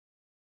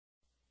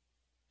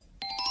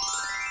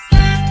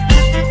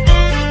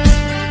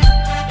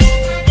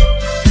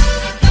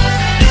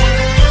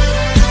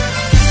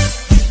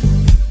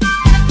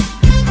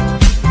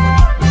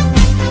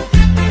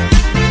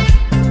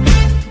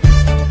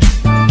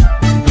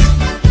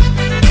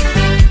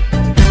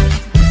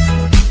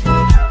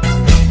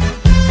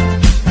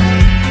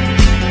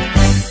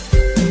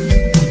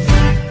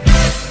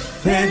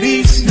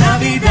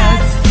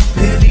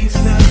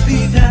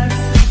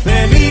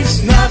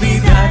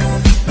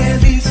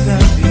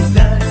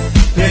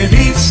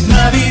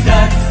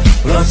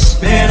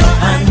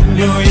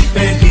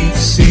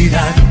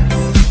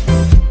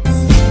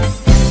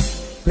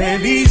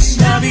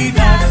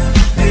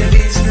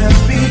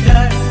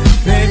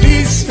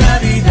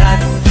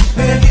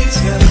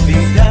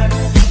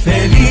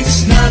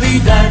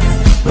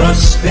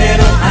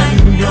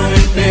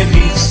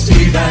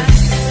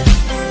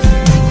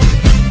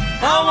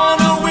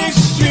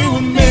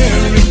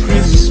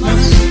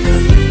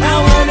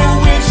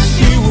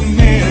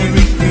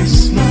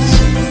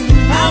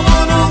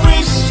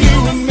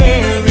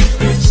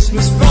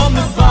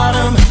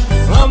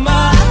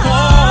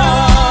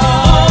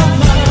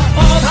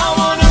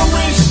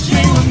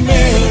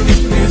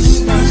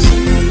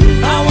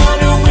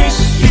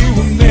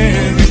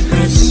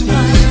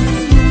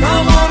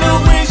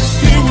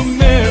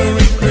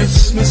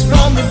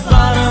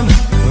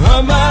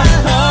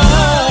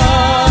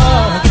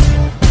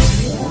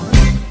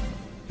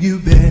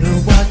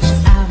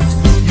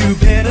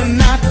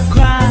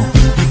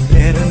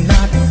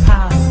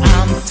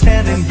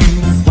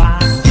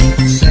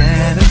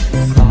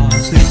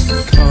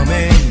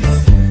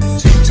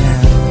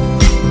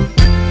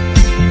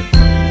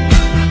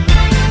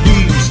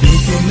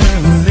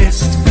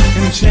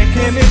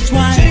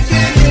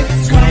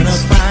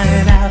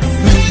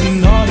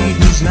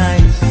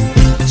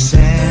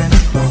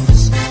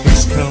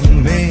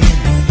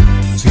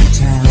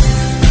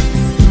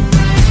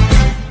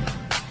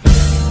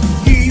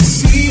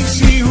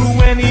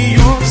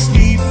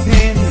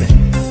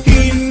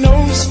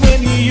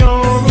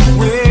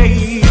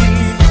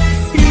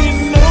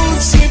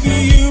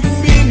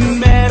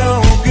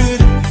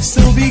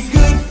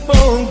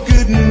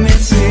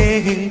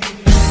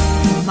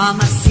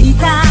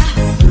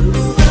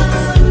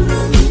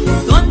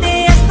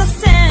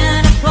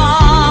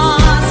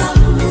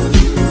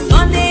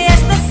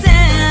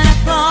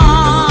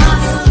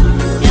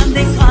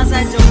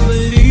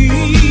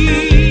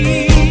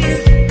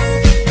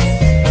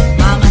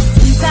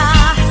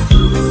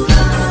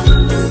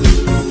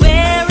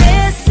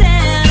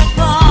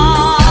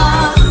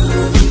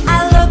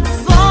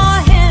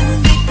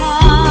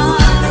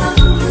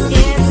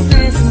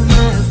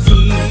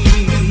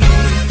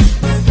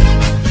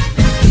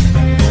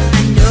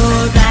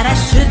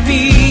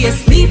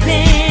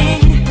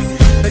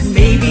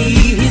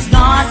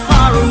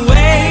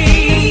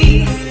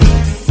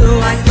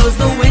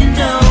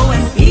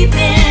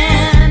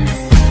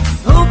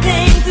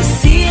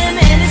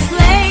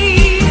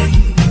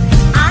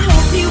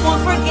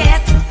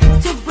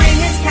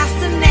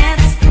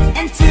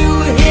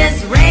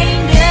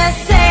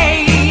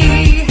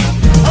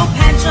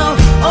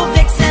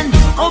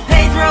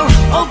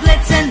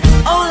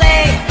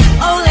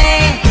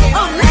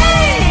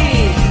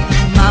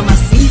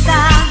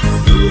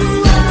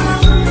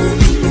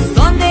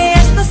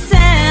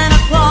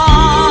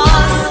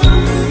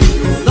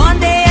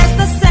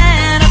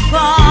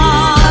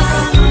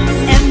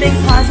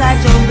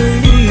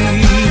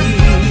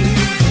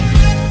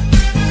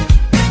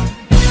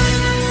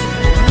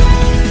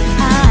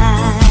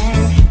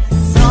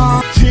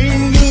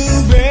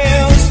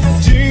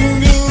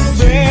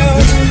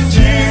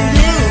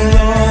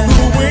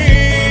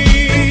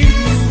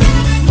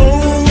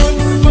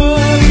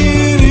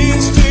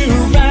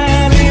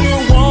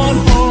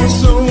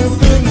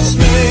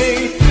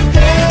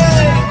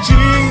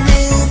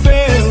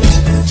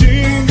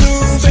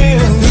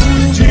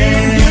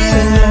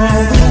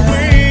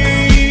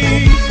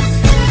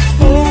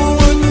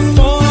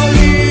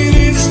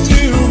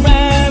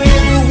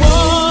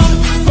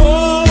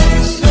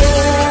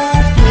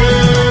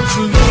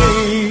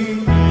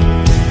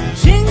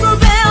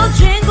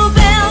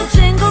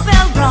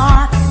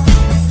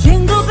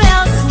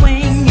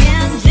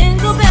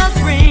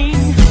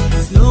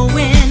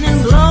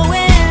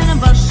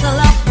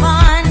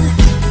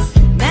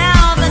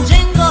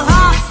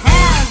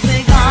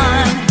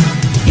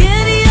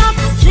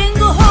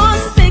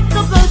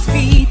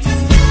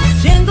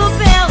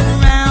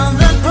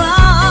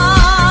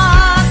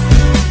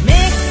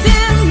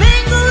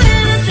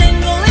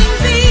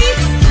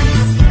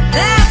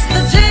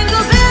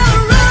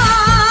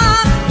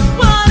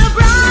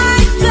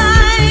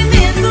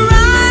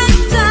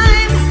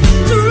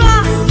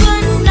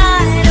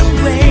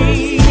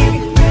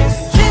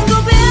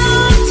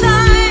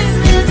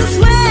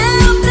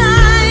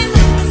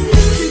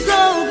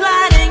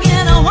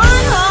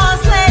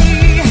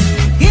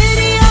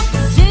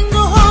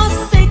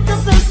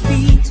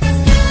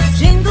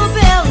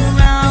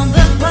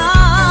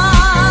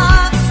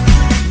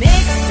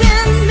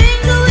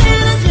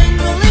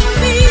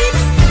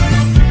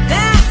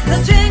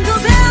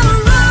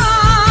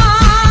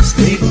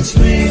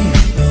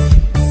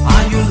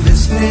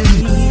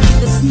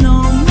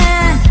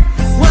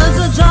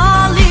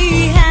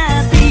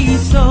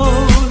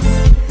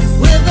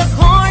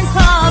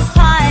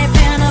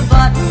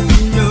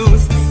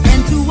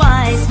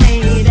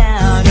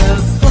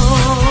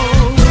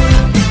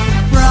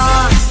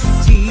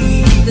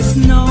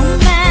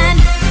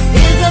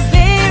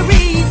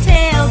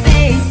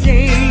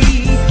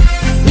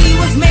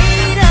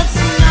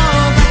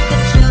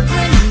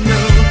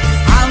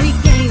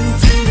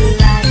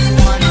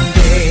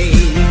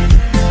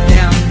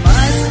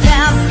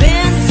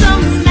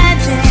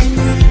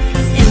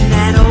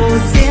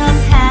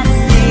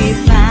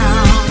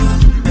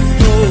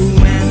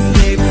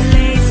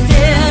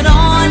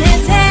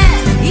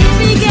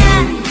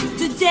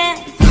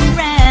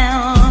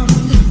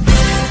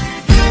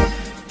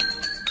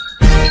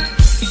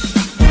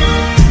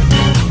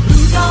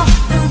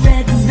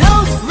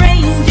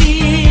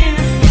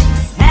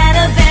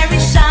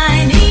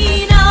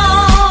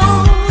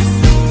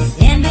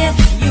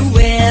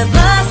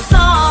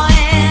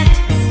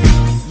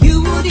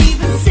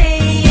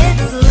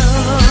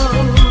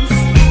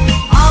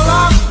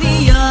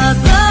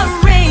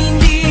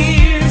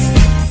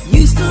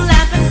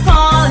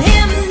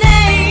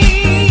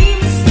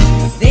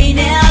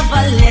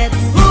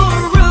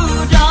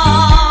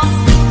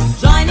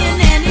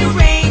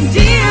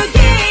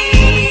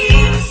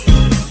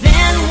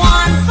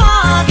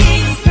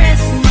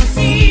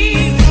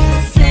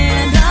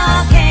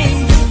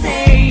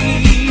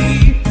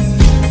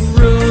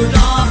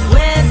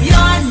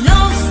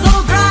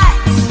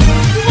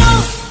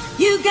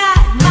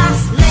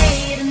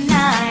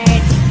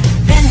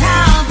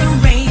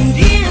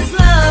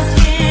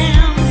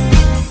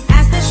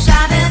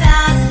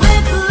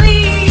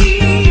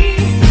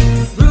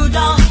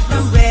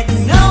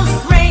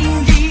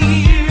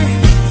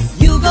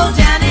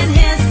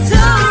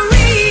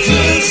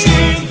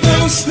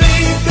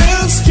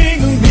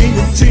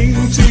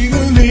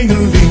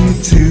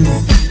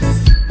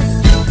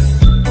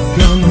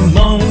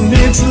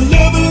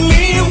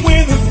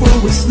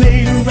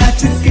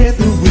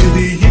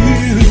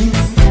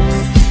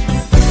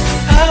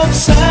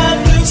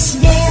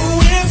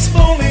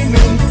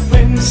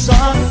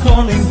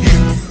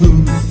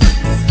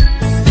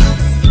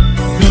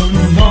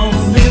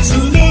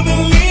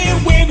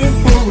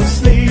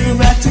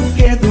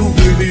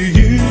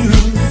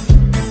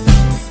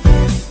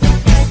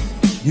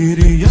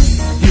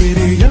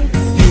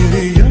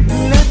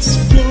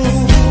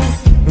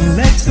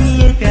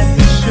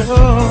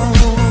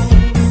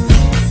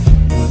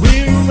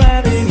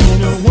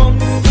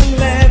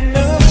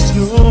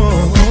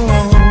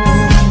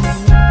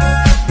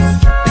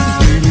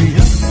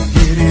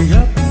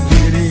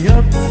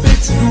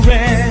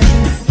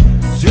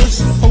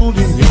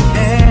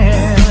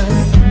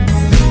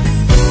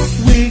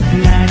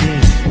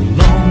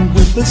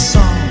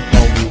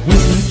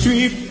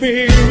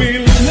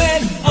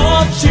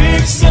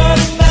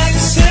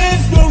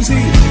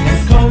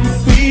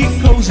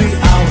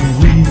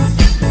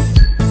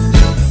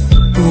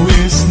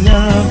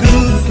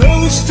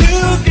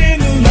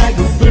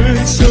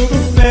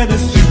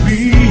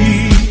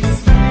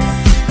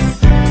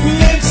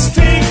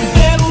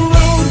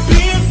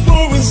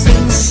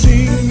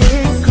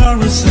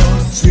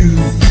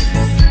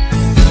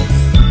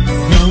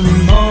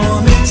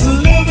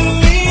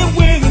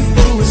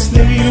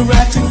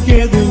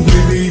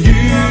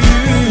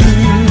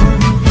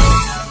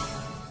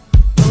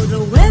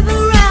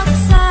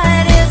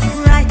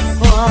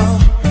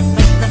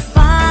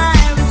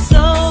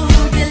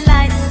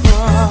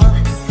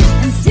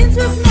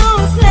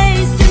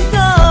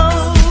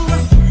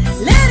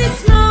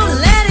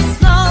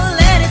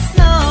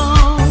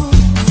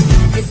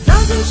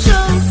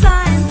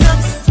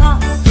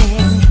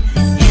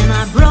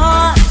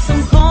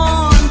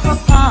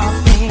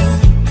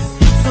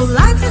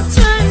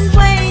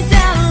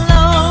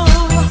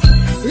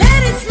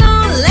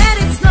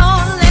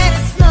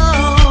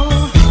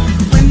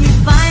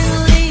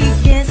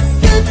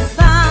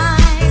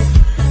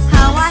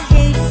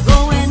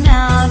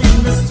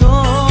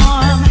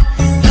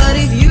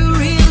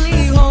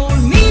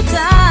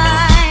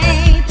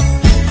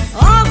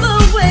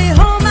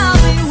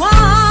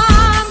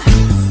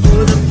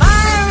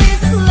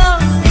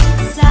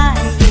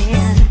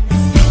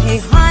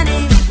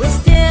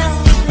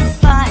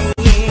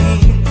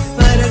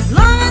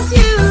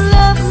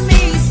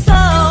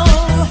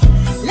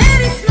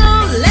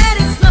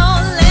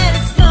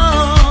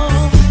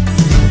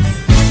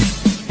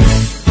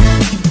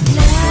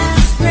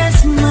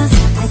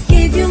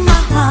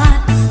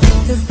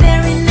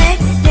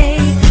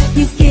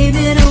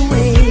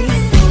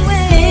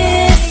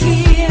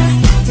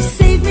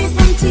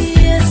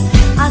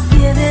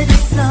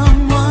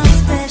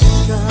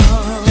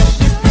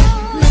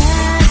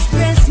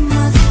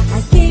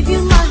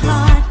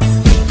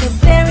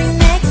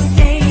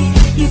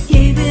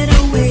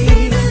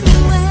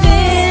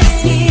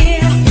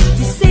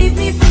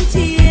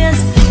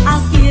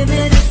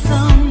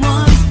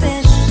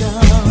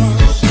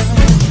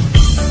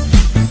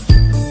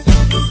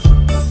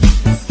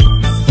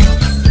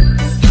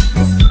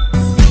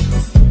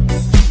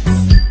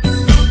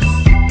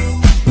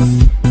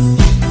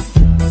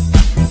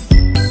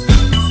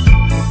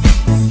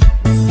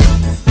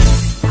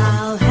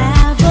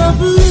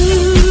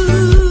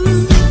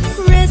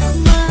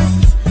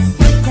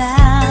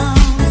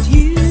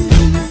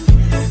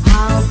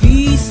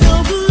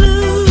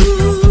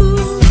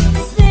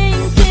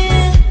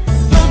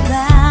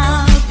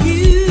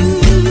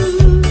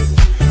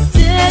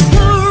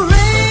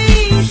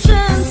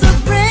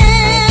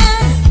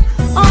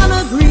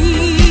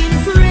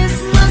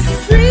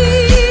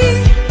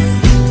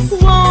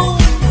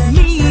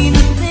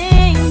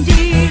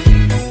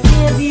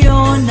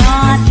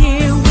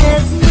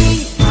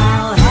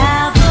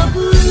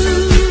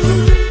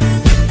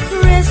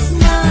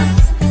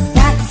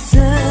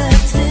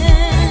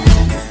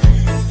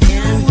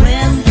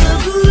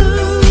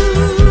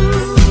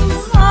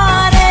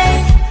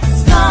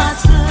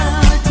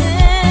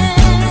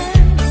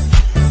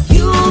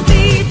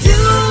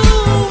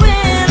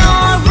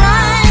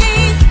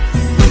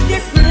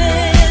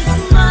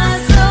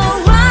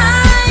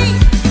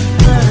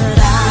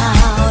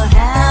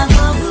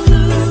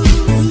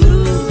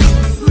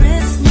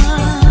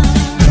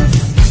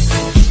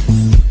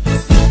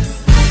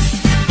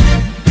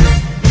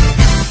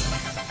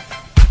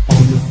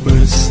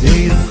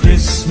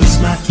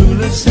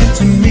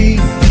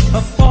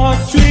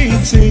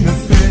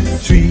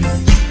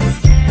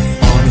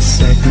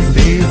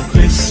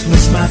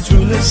my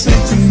true love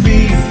sent to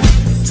me.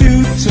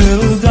 Two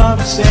turtle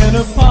doves and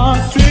a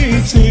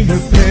partridge in a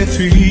pear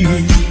tree.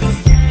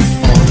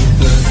 On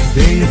the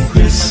day of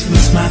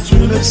Christmas, my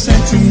true love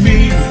sent to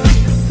me.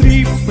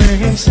 Three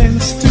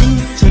frankincense, two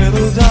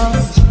turtle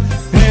doves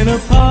and a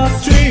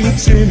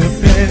partridge in a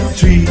pear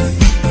tree.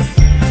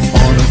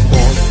 On the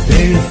fourth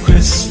day of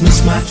Christmas,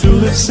 my true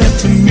love sent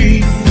to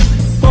me.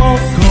 Four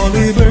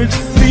collie birds,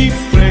 three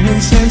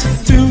frankincense,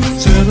 two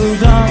turtle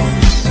doves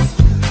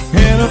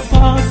and a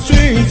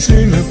partridge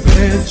in a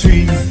pear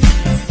tree.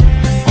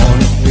 On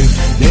the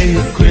fifth day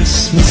of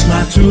Christmas,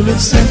 my true love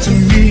sent to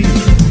me.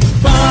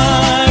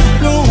 Five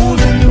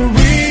golden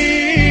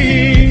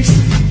rings,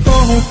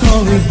 four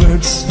collie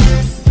birds,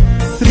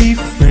 three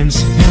French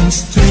hens,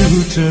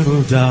 two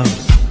turtle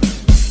doves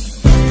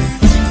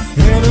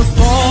and a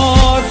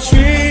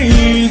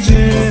partridge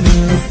in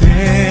a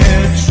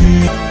pear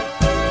tree.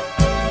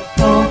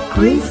 Oh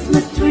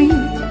Christmas tree,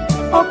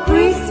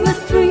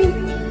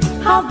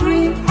 how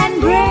green and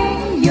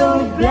gray your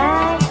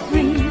black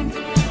tree.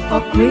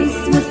 Oh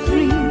Christmas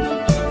tree,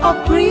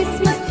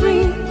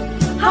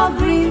 how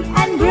green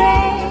and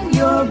gray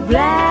your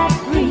black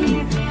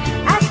tree.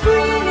 As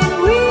green in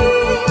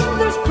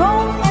winter's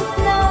cold and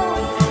snow,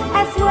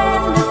 as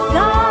when the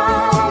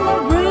summer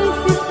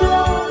breezes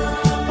blow.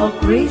 Oh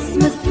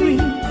Christmas tree,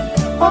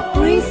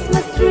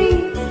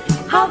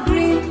 how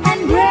green and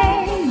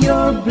gray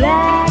your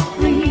black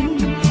tree.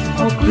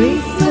 Oh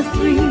Christmas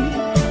tree,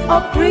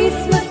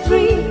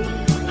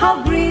 how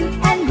green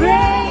and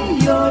gray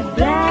your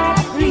black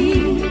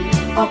tree.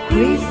 Oh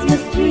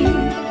Christmas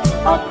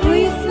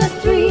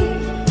tree,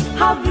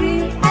 how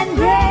green and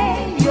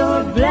gray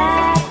your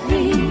black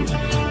tree.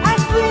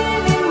 As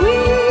green in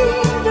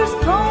winter's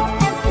cold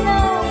and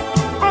snow,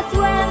 as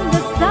when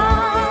the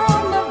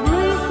summer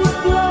breezes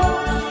blow.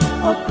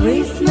 Oh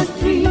Christmas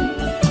tree,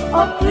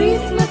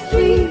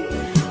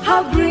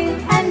 how green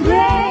and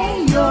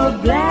gray your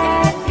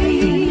black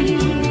tree.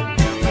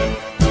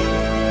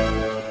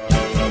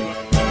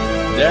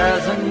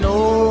 There's an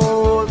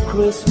old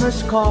Christmas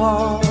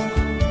card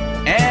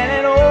and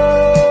an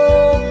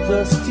old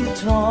dusty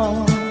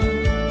drum,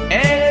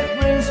 and it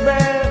brings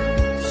back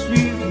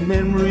sweet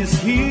memories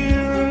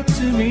here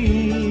to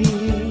me.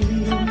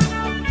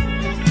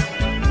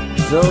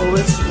 Though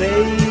it's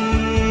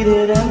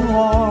faded and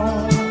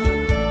worn,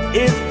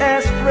 it's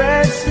as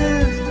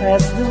precious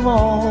as the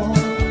morn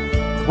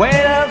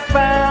when I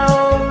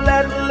found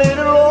that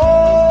little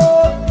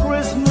old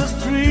Christmas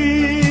tree.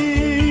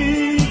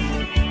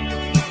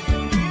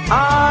 I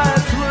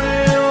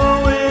thrill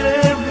with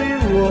every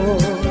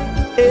word,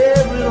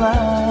 every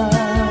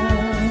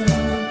line.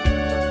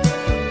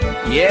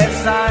 Yes,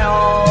 I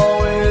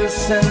always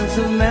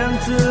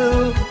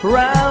sentimental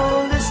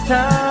round this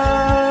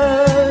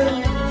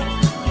time.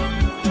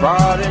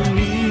 Pardon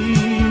me,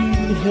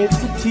 hate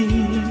to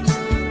tease,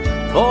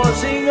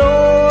 forcing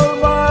all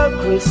my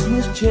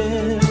Christmas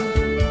cheer.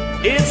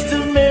 It's the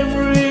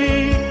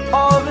memory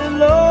of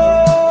an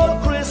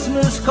old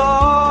Christmas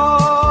card.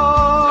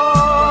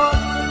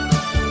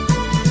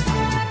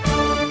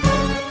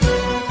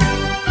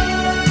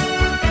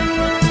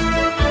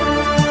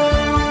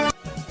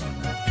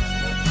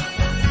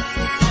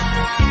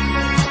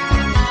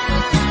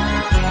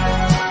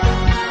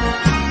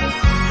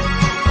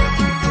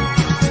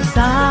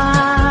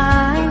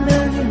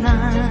 Silent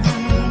night,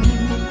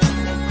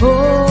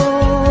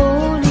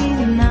 holy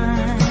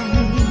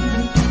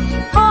night,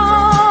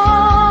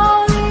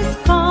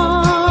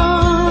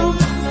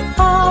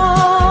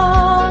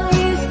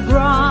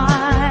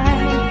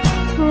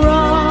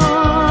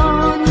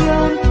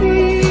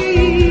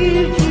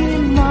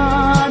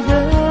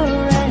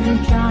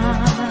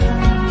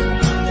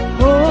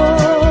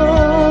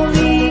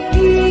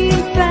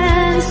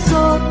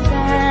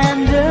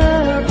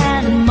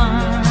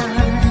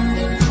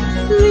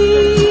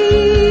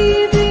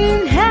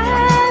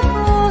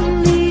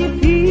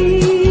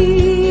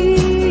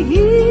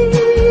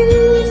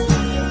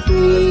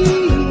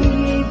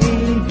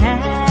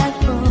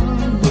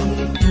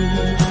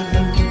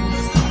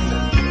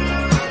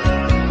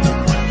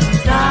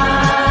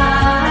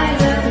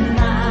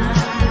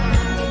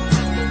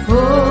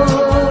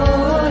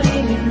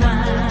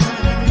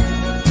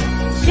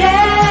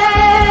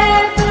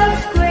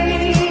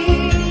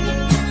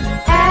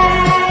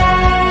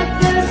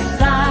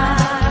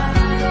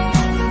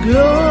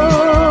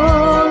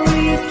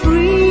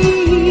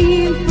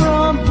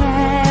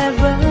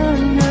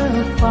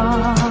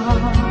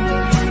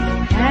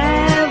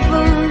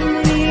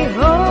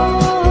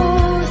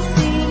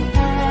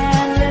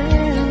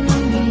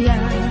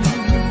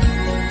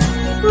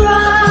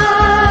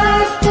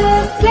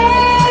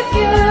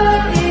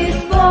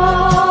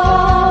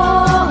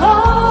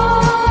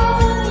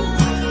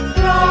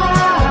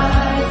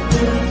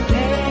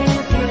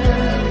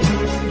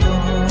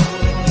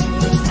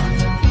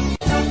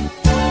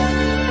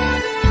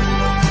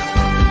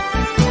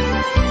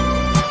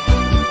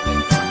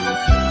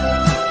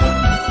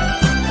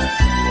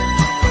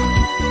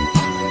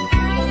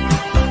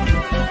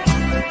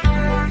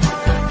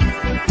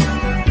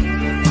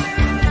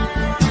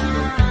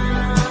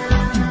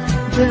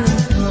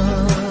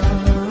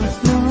 Christmas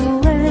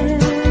Noel,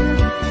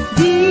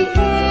 the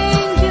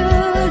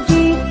angel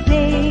did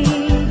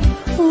say,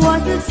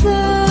 was a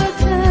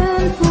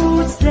certain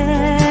food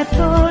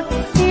settled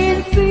in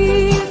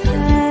fields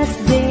as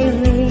they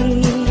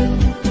lay.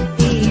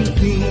 A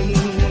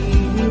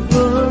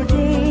feeble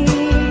day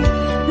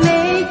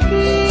lay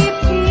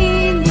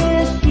keeping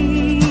their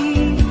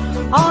sheep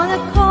on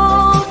a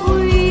cold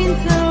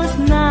winter's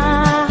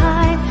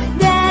night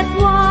that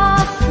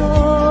was so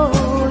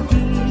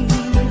deep.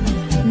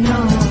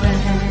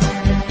 Noel,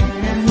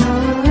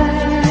 Noel,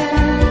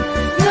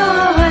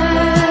 Noel,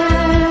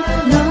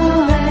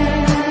 Noel,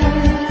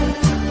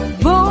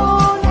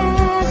 born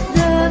as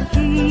the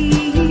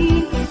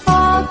King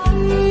of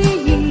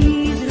Israel.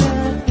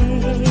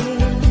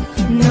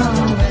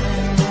 Noel,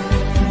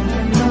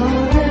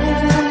 Noel,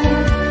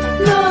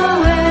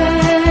 Noel,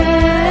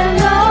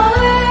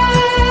 Noel,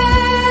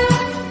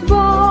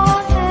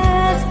 born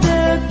as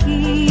the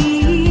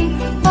King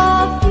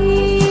of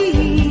Israel.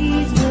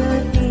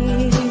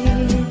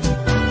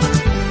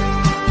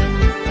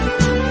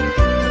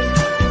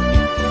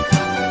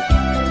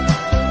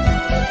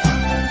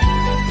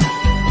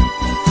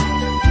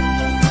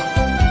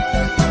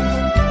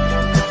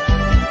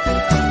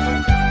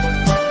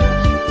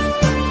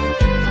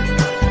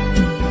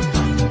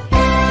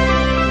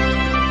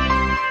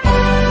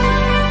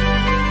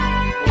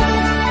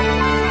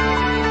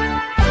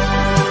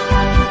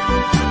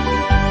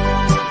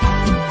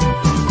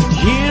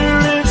 Here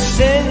is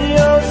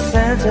Senor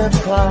Santa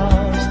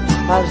Claus.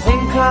 I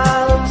think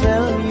I'll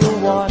tell you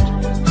what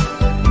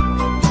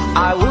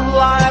I would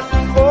like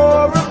for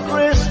a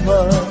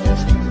Christmas,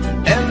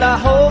 and I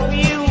hope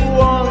you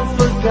won't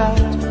forget.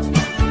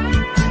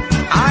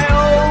 I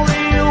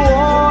only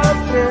want a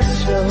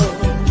pistol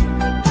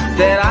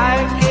that I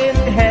can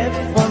have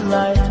for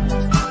night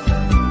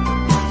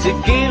to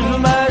give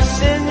my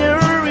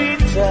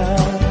senorita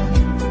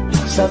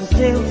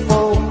something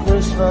for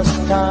Christmas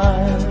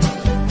time.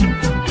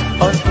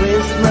 On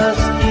Christmas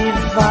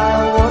Eve I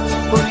watch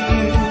for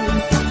you,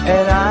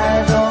 and I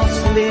don't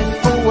slip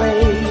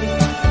away.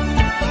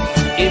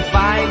 If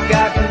I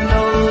got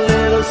no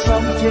little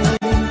something,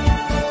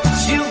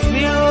 she'll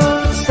feel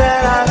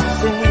sad, I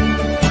think.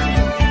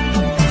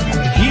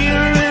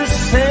 Here is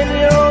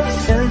Senor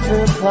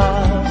Santa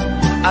Claus,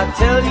 I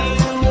tell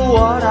you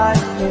what I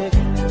think.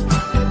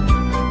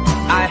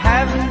 I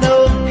have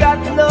got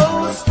no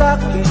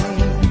stocking,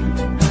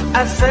 I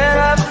set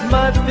up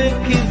my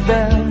picket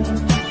band.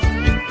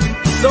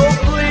 So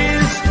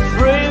please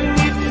bring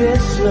me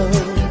pistol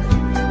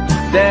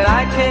that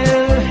I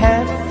can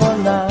have for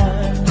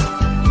night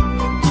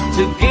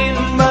to give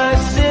my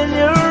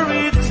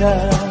senorita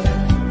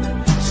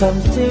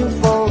something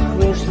for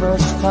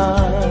Christmas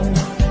time.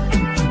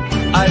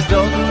 I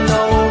don't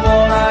know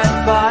what I'd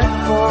buy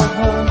for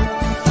her.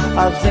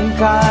 I think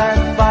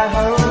I'd buy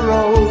her a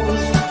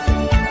rose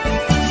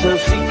so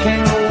she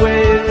can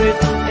wear it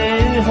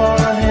in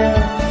her hair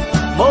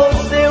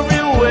most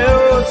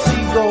everywhere she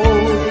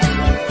goes.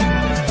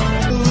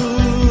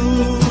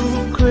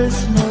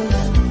 Christmas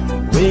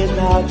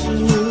without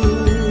you,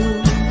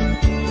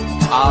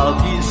 I'll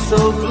be so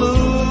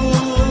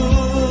blue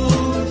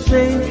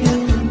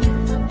thinking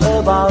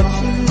about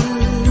you.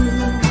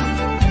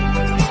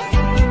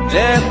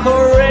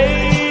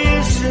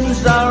 Decorations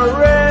are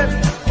red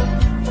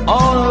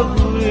on a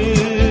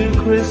green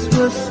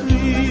Christmas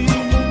tree.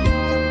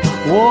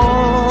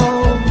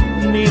 Won't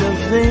need a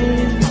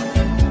thing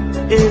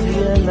if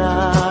you're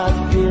not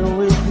here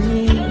with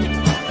me.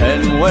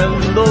 And when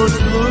those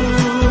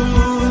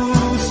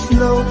blue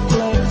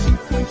snowflakes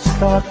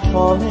start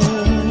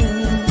falling,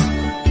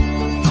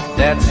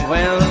 that's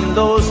when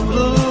those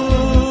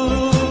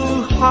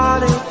blue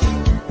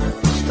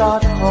heartaches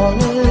start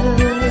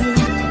calling.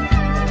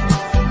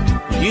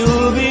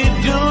 You'll be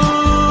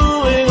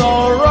doing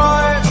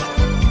alright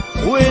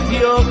with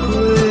your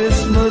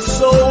Christmas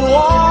so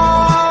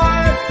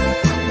white,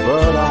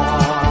 but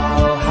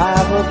I'll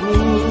have a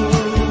blue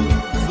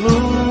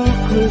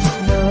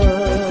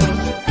Christmas.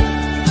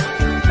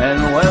 And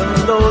when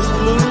those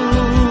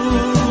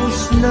blue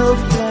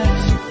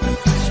snowflakes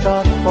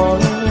start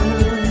falling,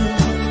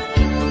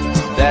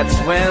 that's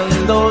when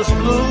those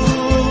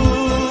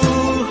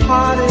blue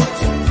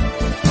heartaches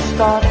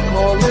start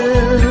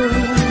calling.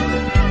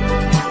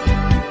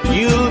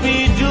 You'll be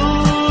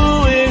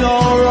doing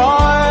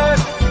alright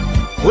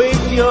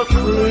with your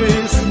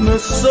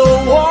Christmas so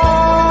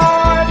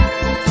white,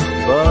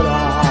 but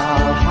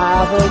I'll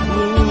have a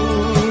blue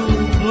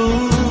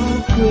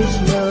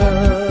Christmas.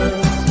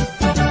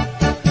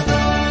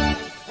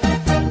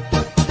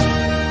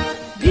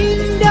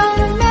 Ding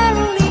dong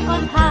merrily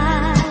on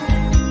high,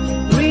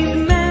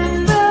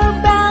 remember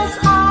bells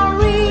are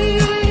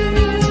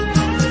ringing.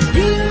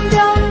 Ding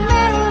dong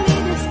merrily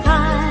the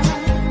sky,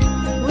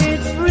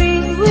 with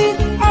spring with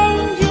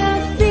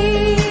angels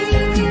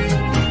sing.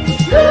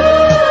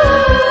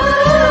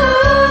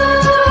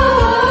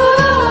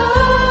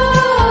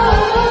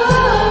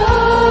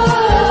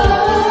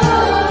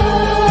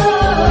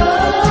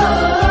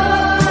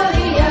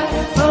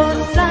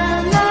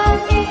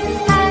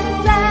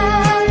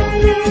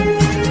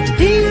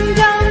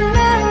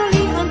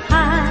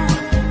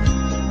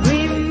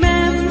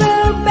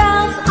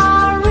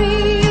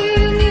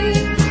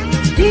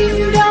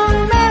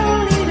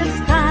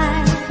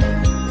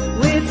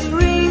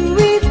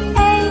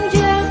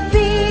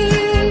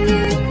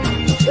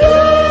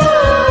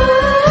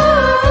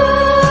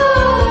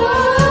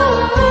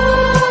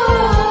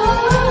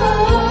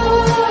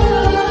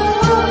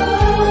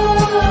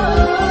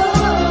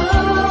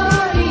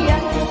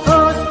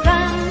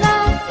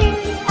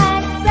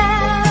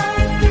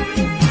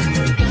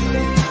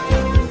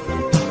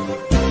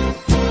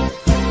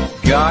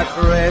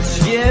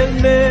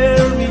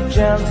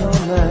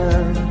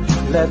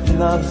 let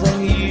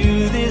nothing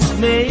you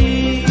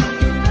dismay.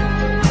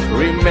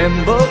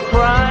 Remember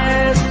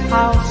Christ,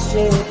 our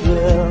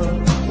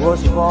Savior,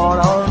 was born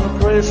on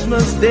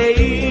Christmas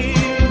Day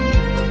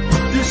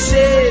to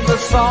save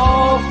us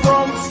all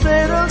from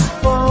Satan's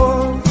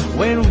fall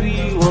when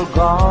we were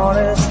gone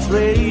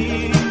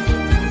astray.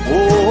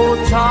 Oh,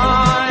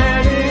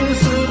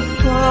 tidings of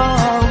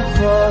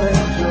comfort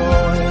and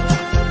joy,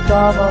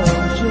 comfort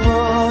and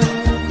joy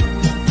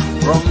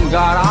from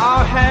God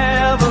our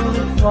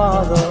Heavenly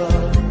Father.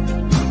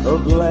 The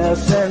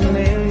blessed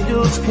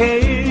angels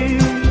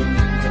came,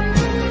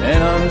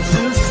 and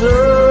unto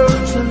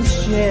certain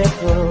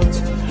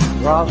shepherds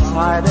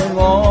prophesying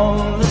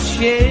on the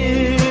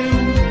shame,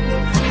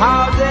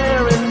 how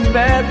there in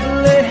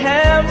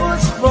Bethlehem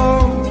was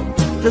born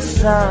the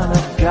Son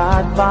of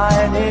God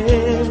by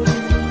name.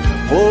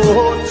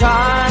 Oh,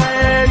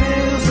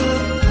 tidings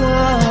of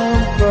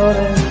comfort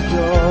and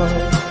joy,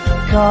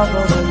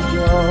 comfort and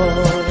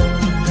joy.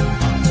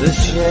 The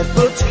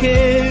shepherds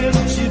came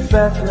to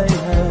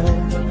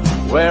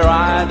Bethlehem, where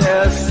I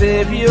their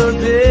Savior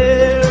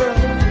dear.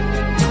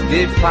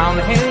 They found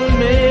him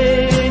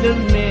made a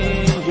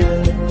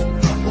manger,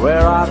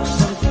 where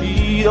oxen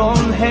feed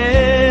on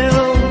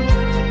hell.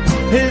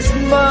 His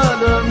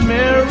mother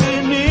Mary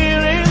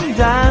kneeling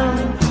down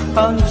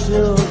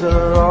until the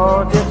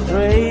Lord did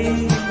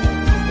pray.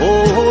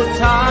 Oh,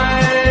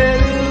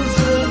 tidings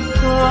of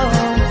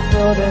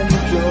comfort and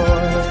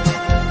joy,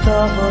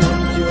 comfort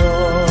and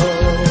joy.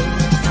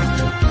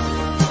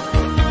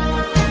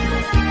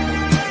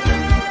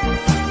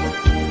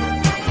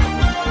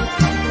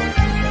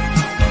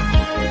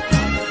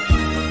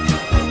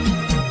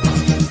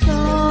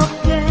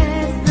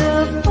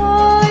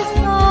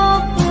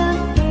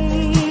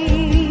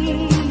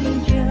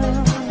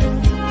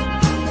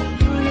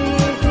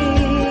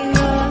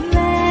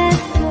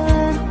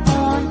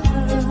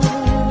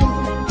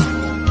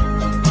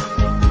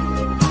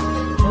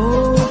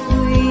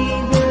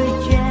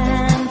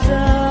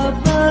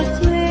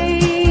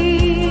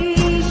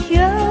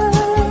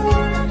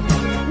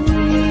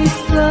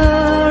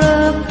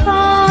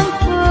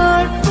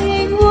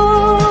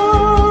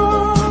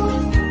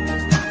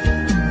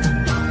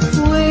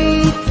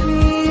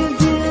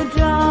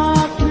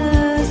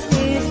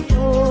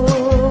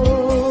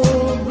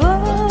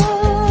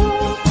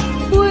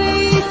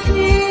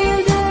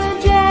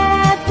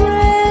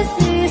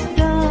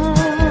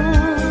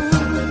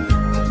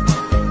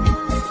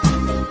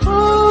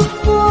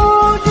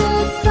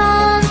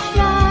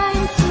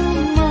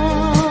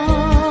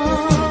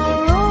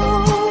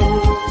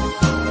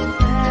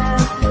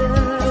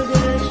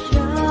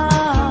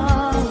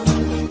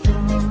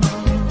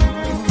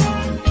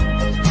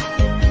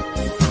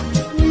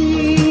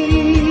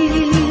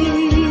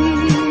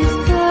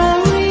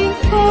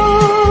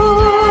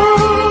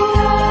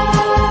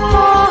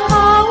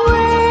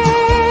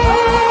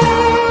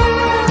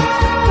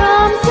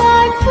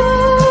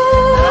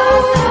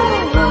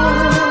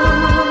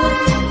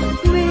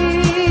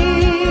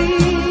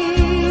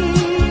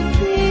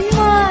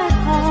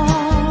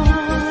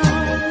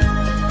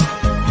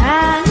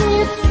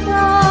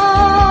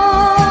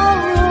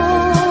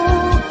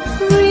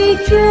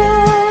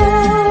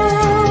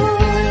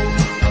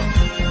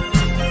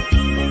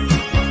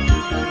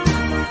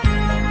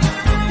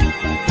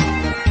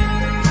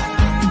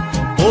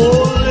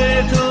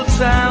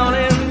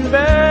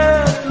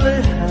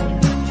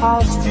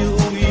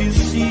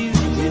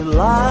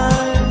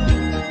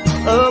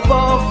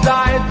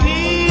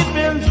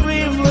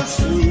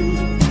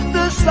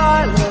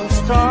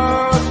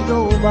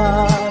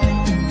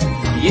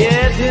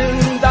 Yet in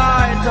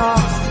thy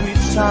dark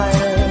street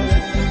silence,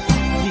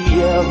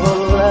 the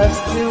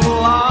everlasting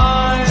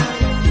light,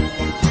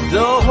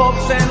 the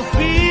hopes and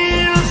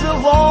fears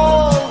of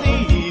all the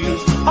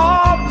years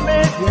are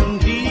met in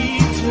thee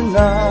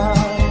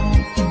tonight.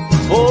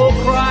 For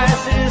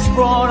Christ is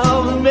born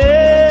of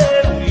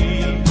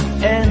Mary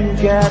and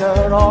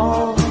gathered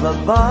all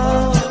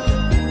above.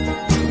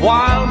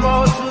 While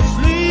mortal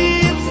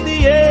sleeps, the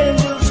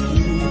angels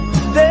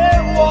keep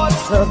their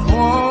watch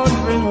upon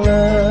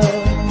love.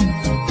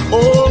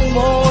 All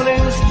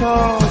morning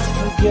stars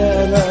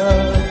together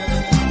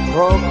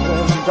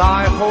proclaim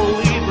thy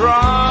holy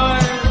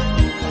bride,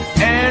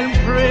 and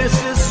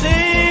praises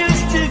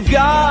sings to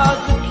God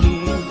the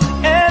King,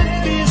 and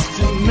peace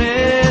to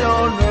men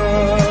on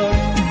earth.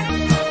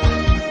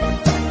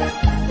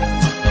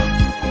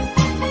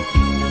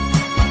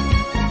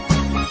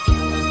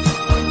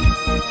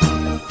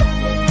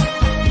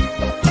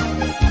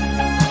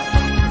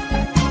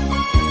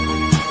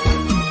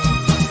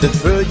 The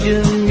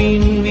virgin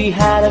mean we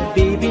had a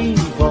baby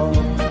boy.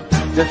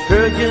 The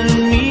virgin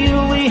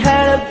mean we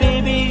had a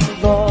baby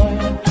boy.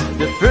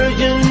 The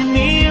virgin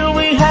mean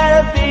we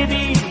had a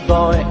baby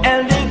boy,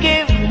 and they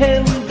gave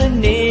him the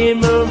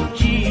name of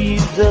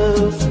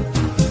Jesus.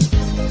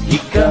 He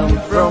come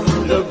from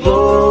the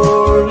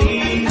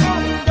glory.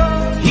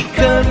 He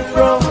come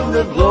from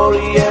the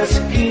glorious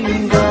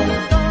kingdom.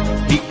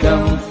 He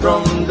come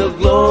from the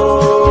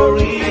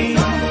glory.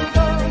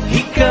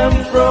 He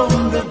come from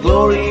the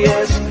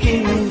glorious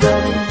kingdom.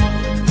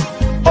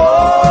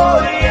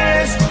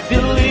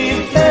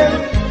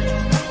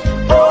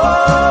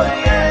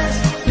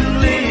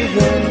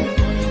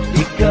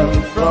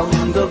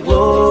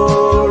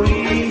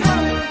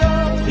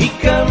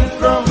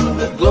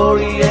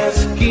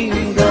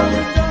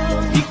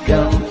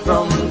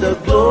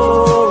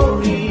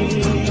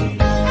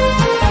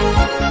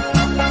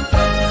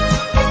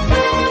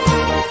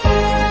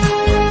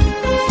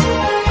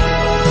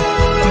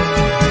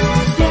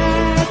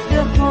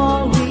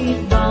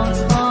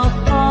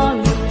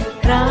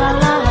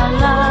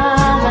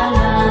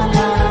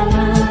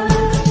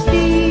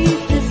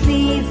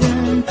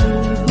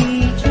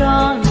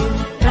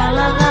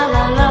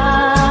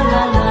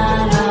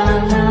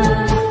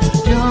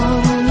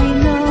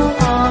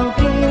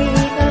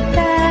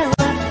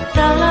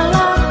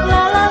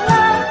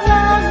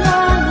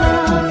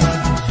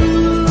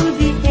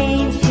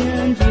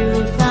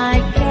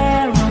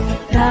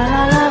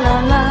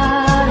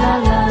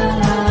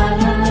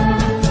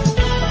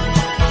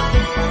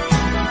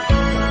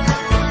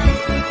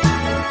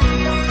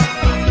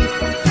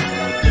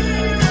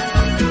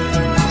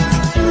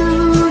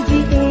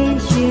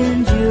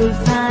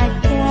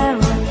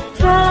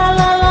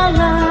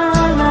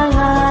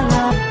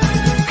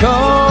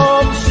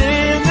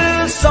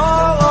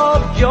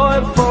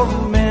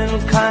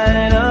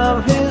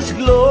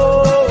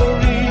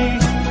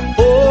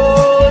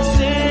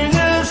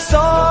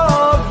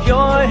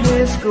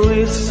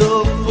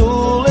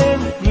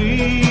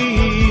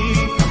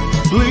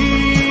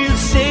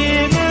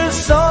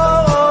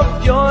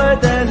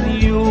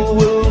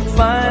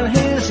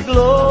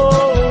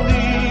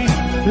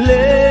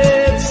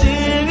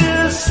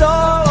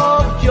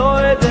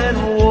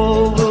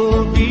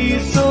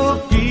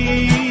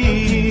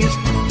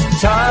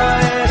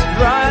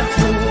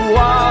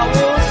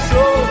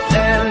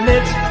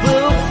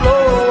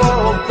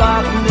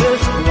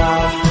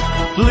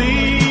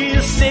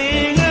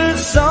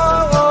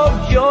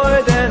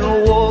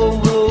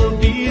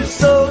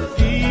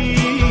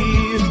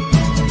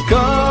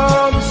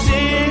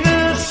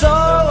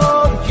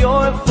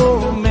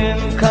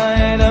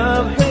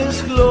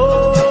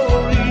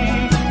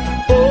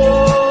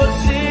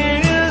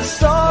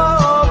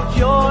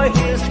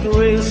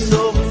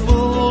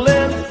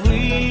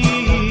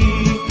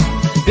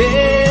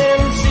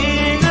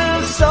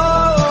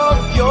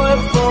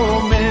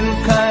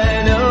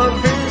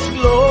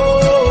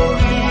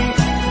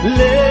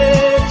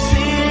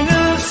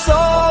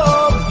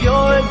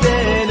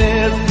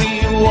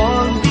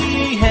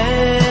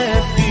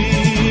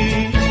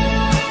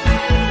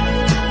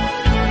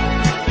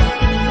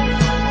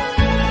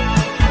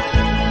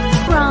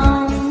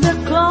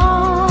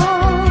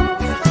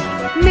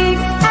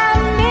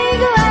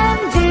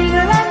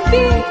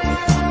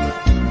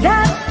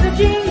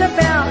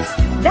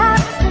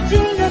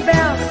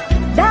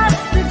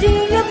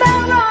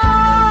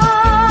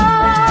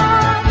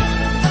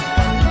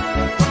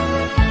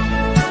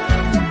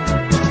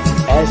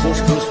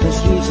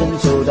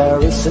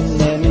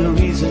 isn't any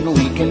reason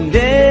we can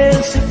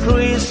dance a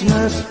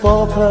Christmas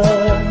polka.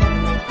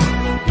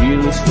 Hear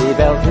a sleigh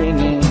bell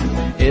ringing,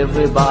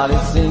 everybody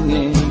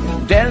singing,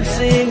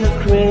 dancing a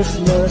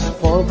Christmas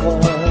polka.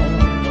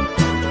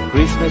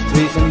 Christmas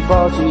trees and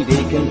party,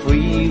 they can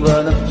free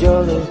run of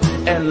joy,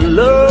 and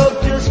love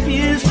just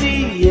fills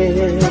the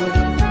air.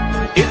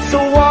 It's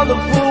a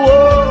wonderful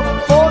world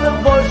for the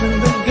boys and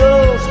the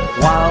girls,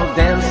 while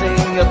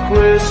dancing a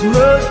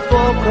Christmas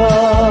polka.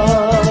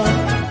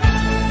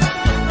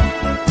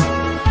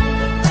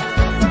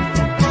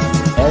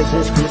 As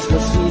it's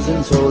Christmas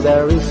season, so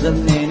there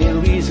isn't any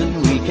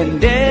reason we can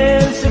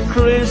dance a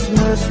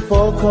Christmas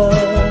polka.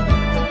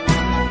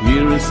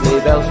 Hear a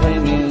sleigh bells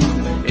ringing,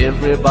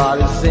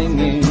 everybody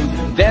singing,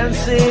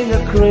 dancing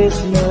a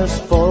Christmas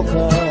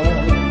polka.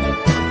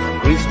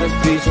 Christmas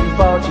trees and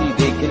party,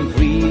 they can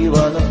free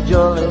run of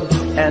joy,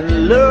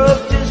 and love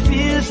just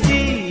fills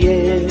the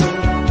air.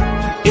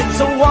 It's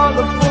a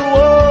wonderful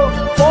world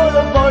for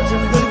the boys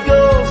and the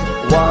girls,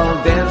 while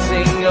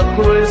dancing a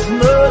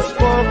Christmas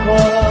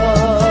polka.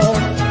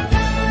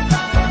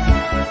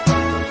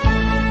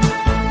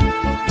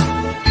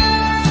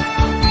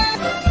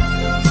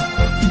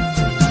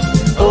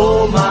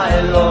 Oh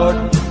my Lord,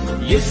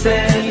 you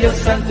sent your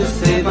Son to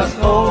save us.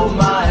 Oh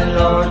my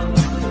Lord,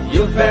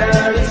 you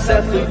very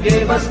self to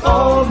give us.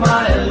 Oh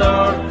my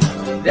Lord,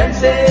 then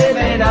save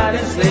and not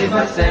enslave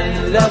us,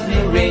 and love me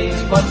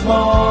reigns once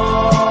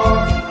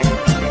more.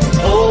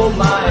 Oh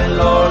my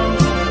Lord,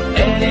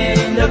 and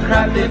in the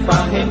crowd they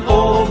found him.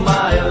 Oh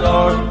my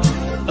Lord,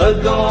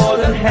 a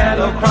golden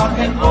halo crown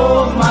him.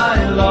 Oh my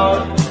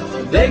Lord,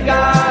 they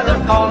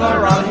gathered all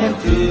around him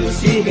to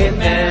see him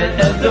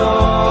and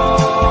adore.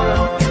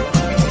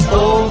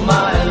 Oh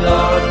my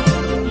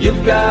Lord,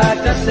 you've got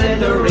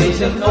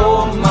acceleration.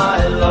 Oh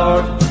my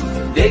Lord,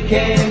 they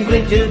came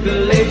great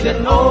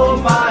jubilation. Oh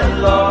my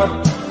Lord,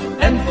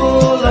 and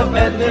full of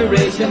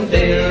admiration,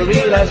 they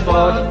realized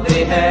what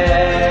they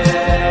had.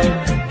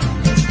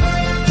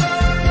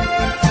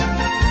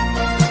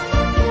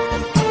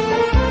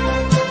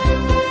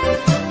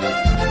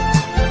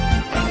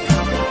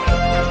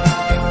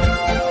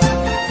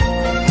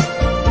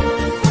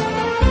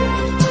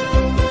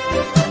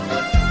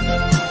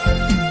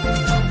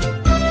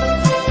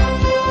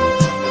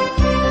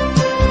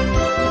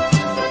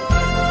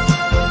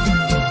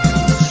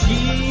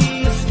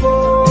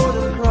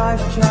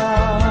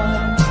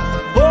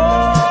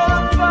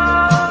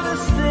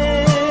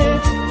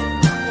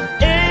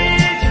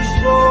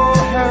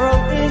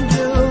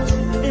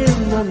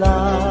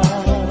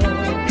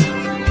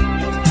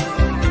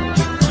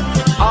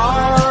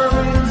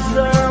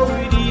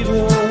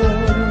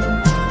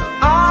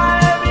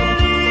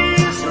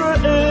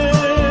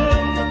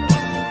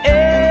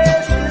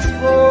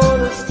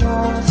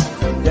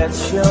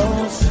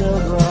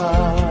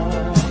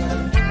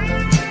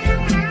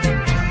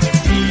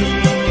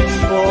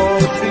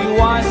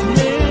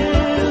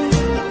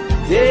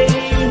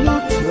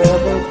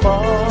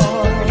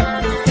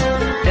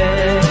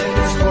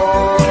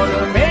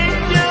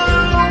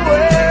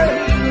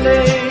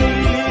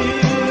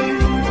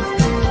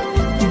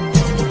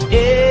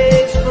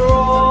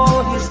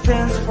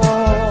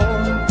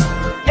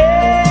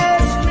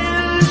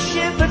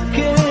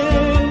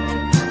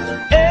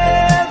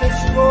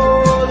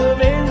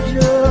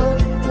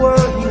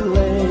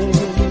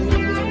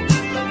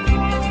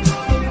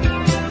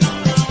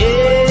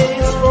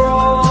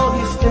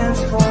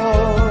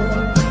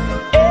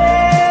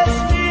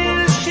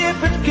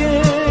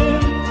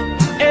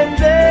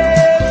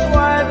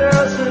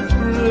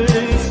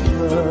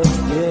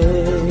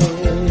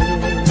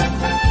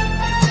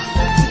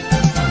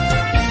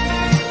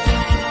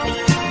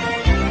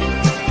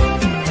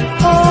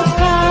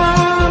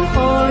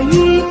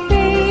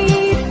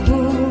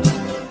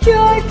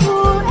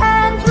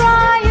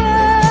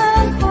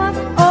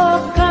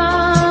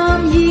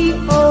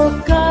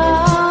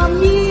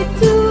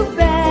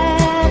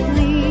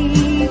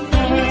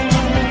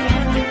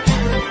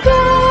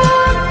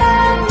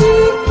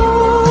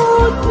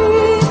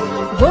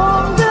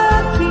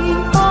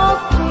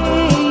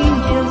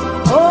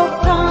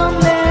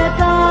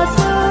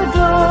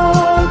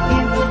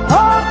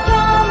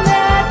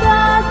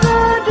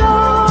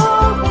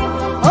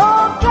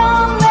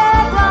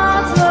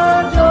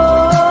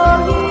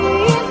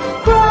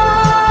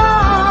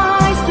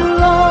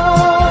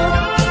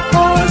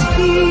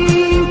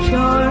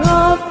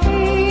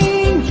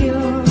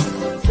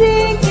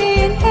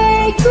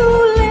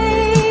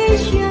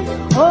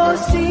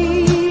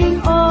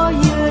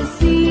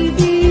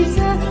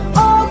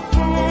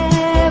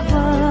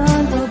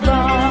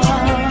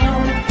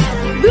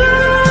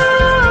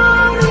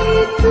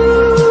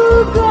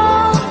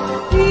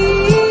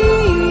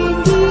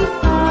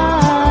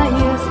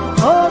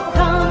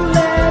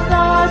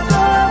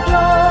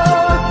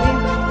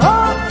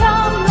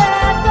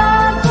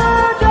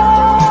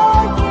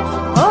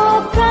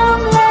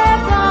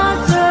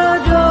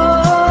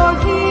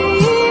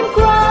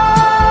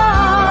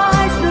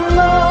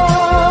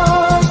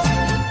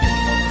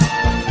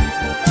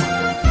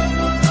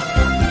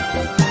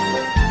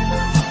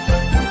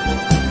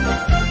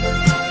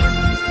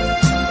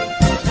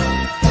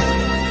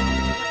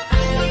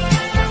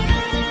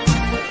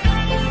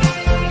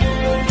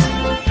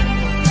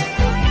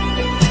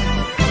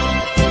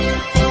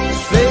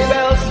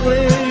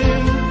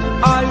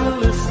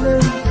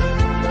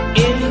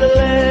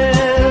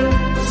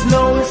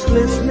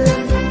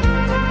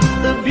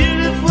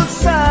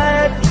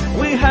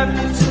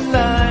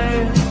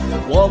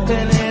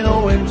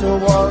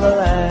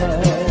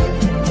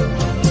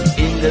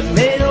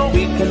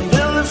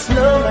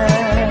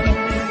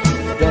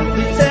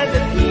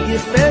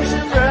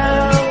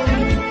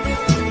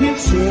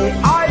 say,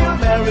 are you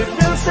married?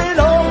 They'll say,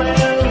 no,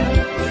 well,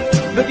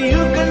 but you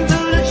can do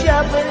the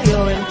job when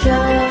you're in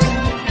town.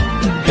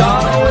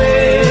 Gone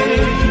away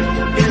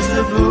is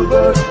the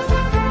bluebird,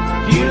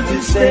 here to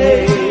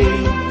stay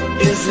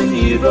is the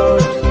new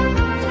bird.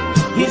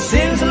 He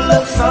sings a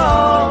love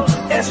song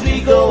as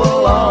we go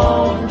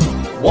along,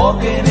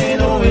 walking in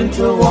a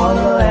winter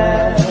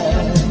wonderland.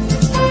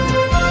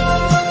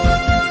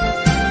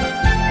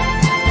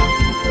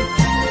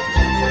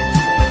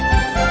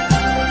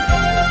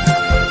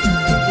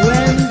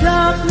 When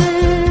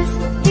darkness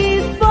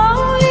is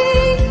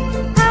falling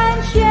and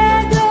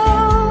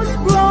shadows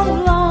grow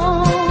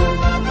long,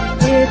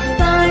 it's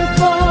time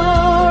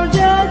for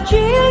the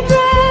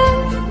children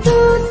to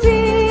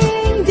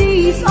sing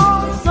these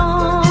old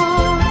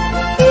songs.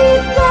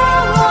 It's the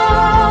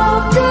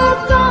of the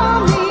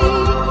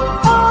coming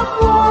of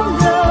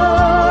wonder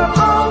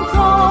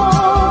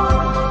untold.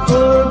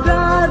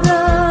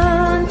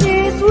 Forgotten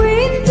is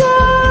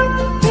winter,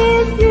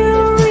 its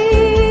fury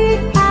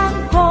and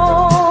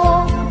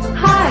cold.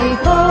 Hi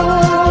ho,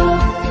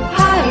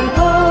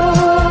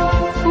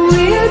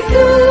 we'll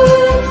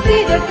soon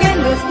see the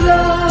candles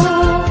glow.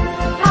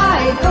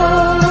 Hi ho,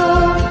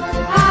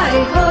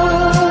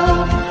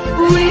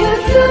 we'll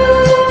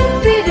soon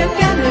see the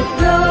candles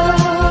glow.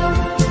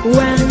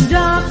 When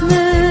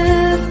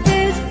darkness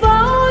is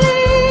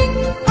falling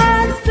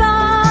and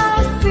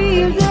stars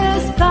fill the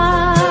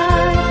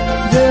sky,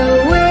 the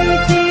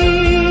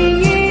waiting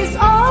is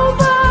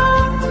over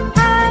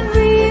and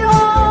we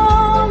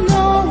all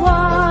know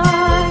why.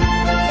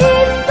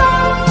 It's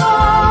time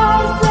for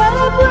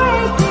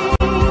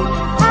celebrating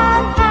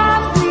and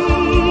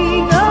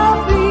having a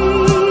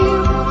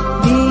feel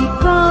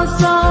because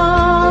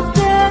of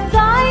the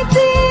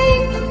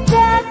tidings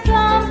that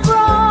come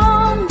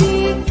from the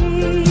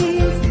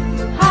hills.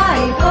 Hi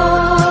ho,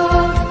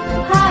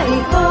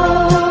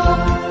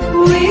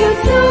 we'll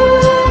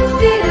soon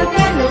see the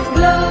candles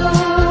glow.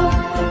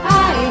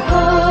 Hi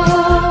ho,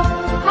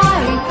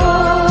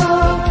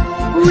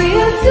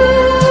 we'll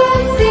soon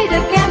see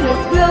the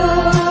candles glow.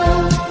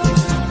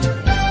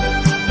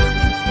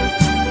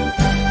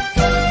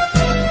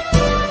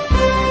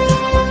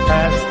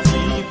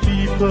 Happy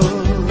people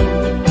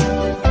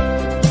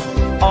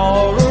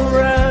all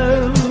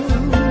around,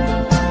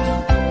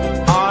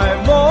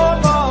 I'm on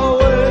my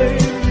way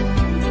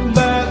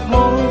back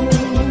home.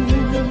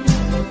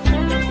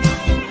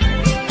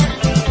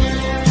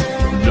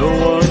 No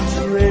one's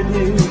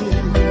ready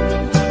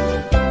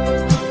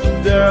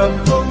there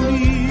for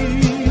me.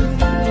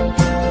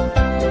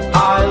 I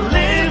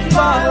live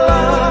my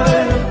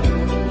life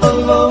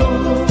alone.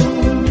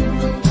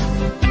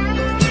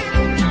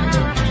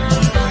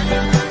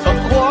 A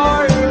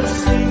choir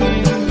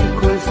singing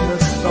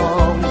Christmas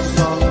songs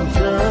on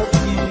the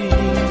TV.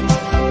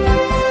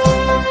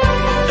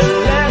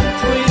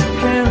 Electric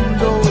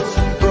candles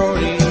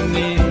burning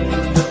in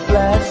the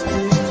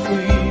plastic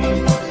tree.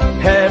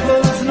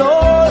 Heaven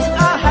knows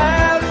I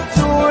have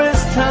to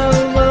waste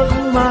time of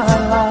my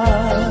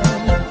life.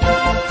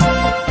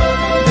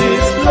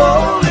 This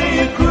lonely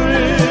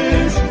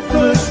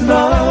Christmas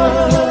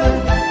night.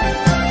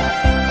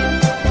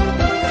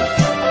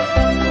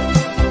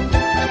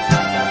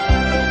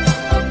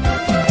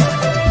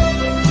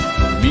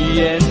 Me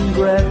and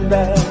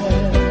Granddad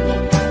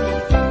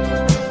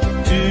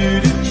to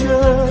the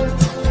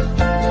church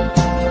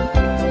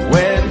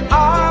when I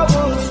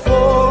was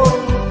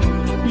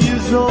 4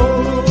 years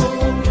old.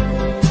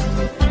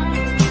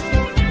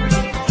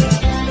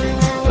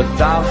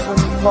 1,000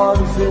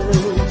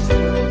 voices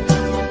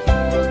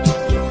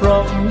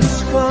from the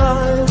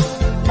skies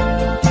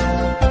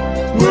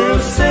were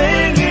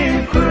singing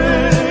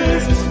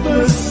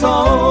Christmas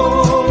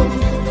songs.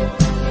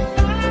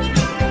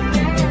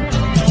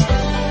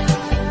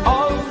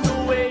 On the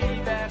way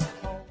back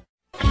home.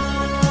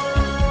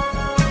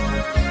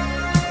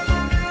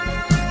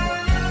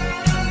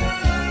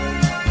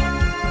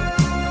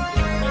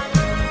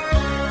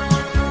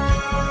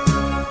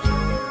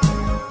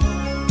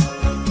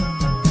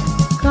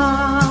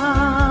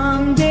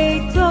 Come, they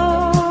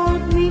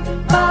told me,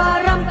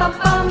 ram pam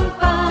pam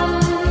pam,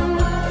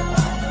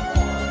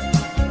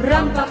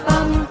 ram pam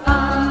pam pam.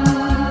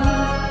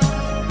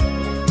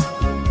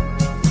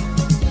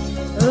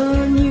 A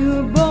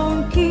newborn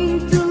king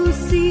to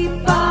see,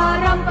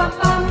 ram pam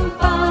pam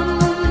pam,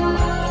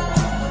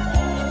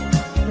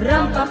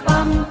 ram pam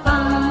pam pam.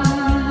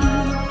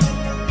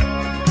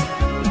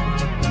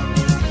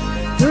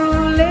 To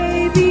lay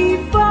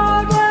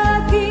before the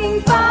king,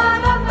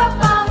 ram pam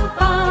pam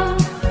pam,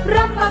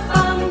 ram pam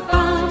pam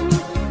pam,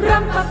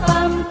 ram pam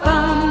pam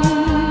pam.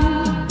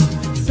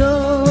 So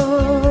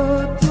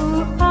to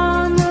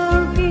honor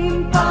him,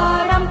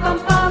 ram pam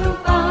pam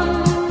pam,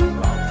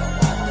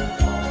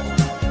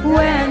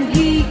 when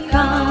he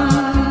comes.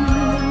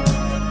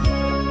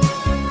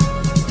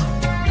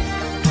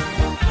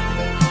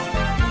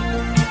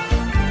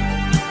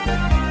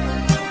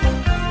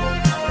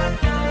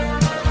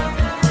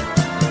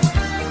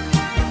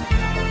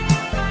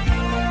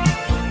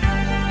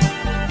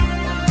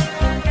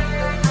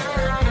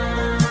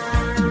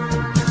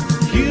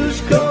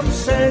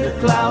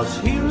 Claus,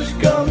 here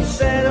comes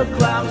Santa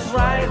Claus,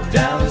 right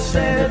down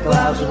Santa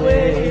Claus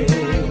way.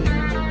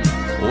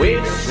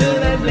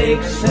 Vixen and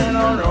Vixen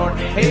on North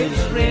Hedge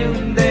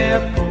Rim,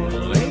 they're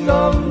pulling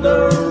on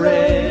the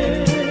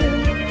rim.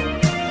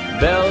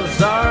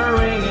 Bells are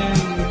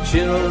ringing,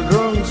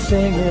 children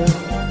singing,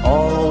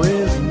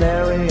 always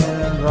merry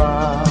and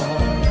round.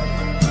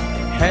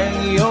 Hang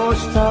your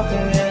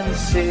stocking and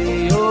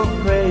say your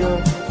prayer,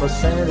 for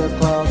Santa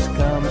Claus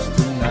comes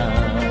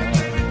tonight.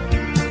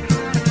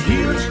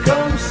 Here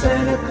comes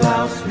Santa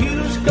Claus,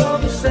 here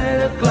comes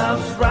Santa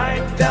Claus,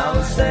 right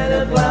down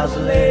Santa Claus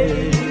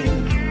Lane.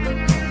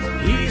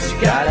 He's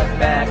got a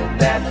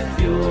backpack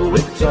filled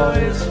with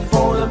toys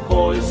for the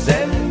boys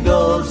and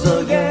girls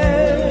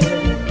again.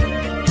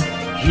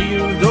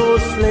 Hear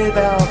those sleigh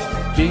bells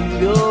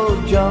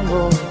jingle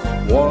jungle,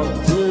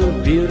 what a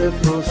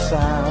beautiful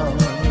sound.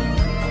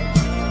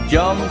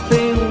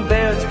 Jumping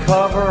bears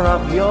cover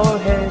up your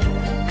head,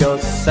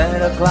 'cause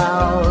Santa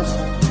Claus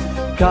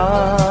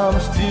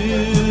comes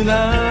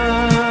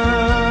tonight.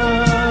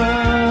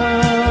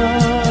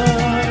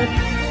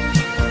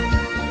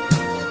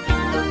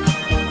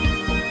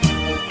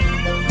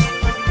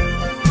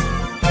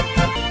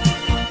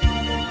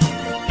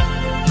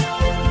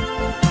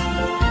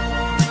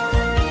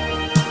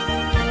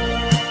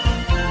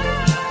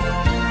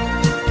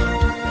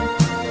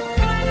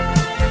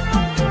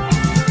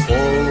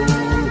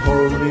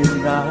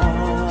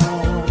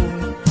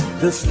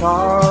 The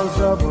stars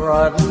are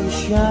brightly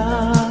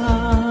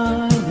shining.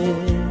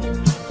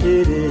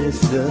 It is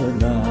the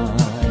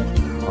night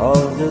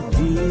of the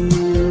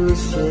dear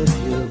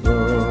Savior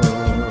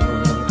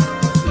born.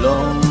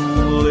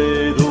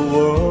 Lonely the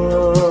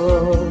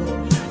world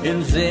in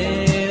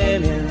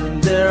sin and in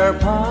their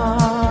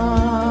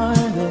pining,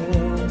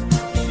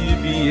 to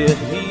be at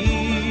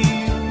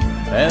peace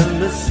and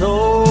the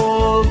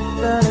soul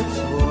that it's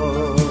worth.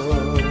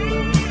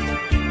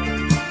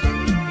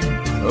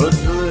 A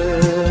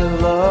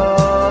thrill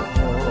of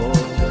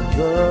hope,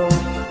 the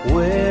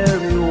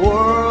weary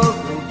world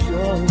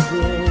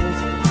rejoices,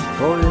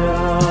 for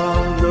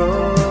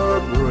yonder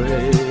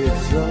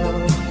breaks a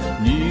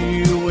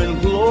new and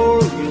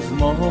glorious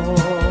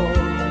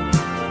morn.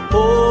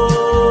 Oh,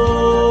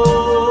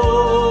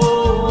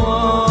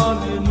 on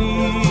your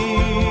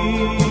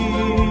knees,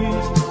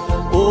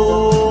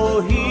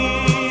 oh,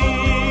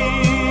 hear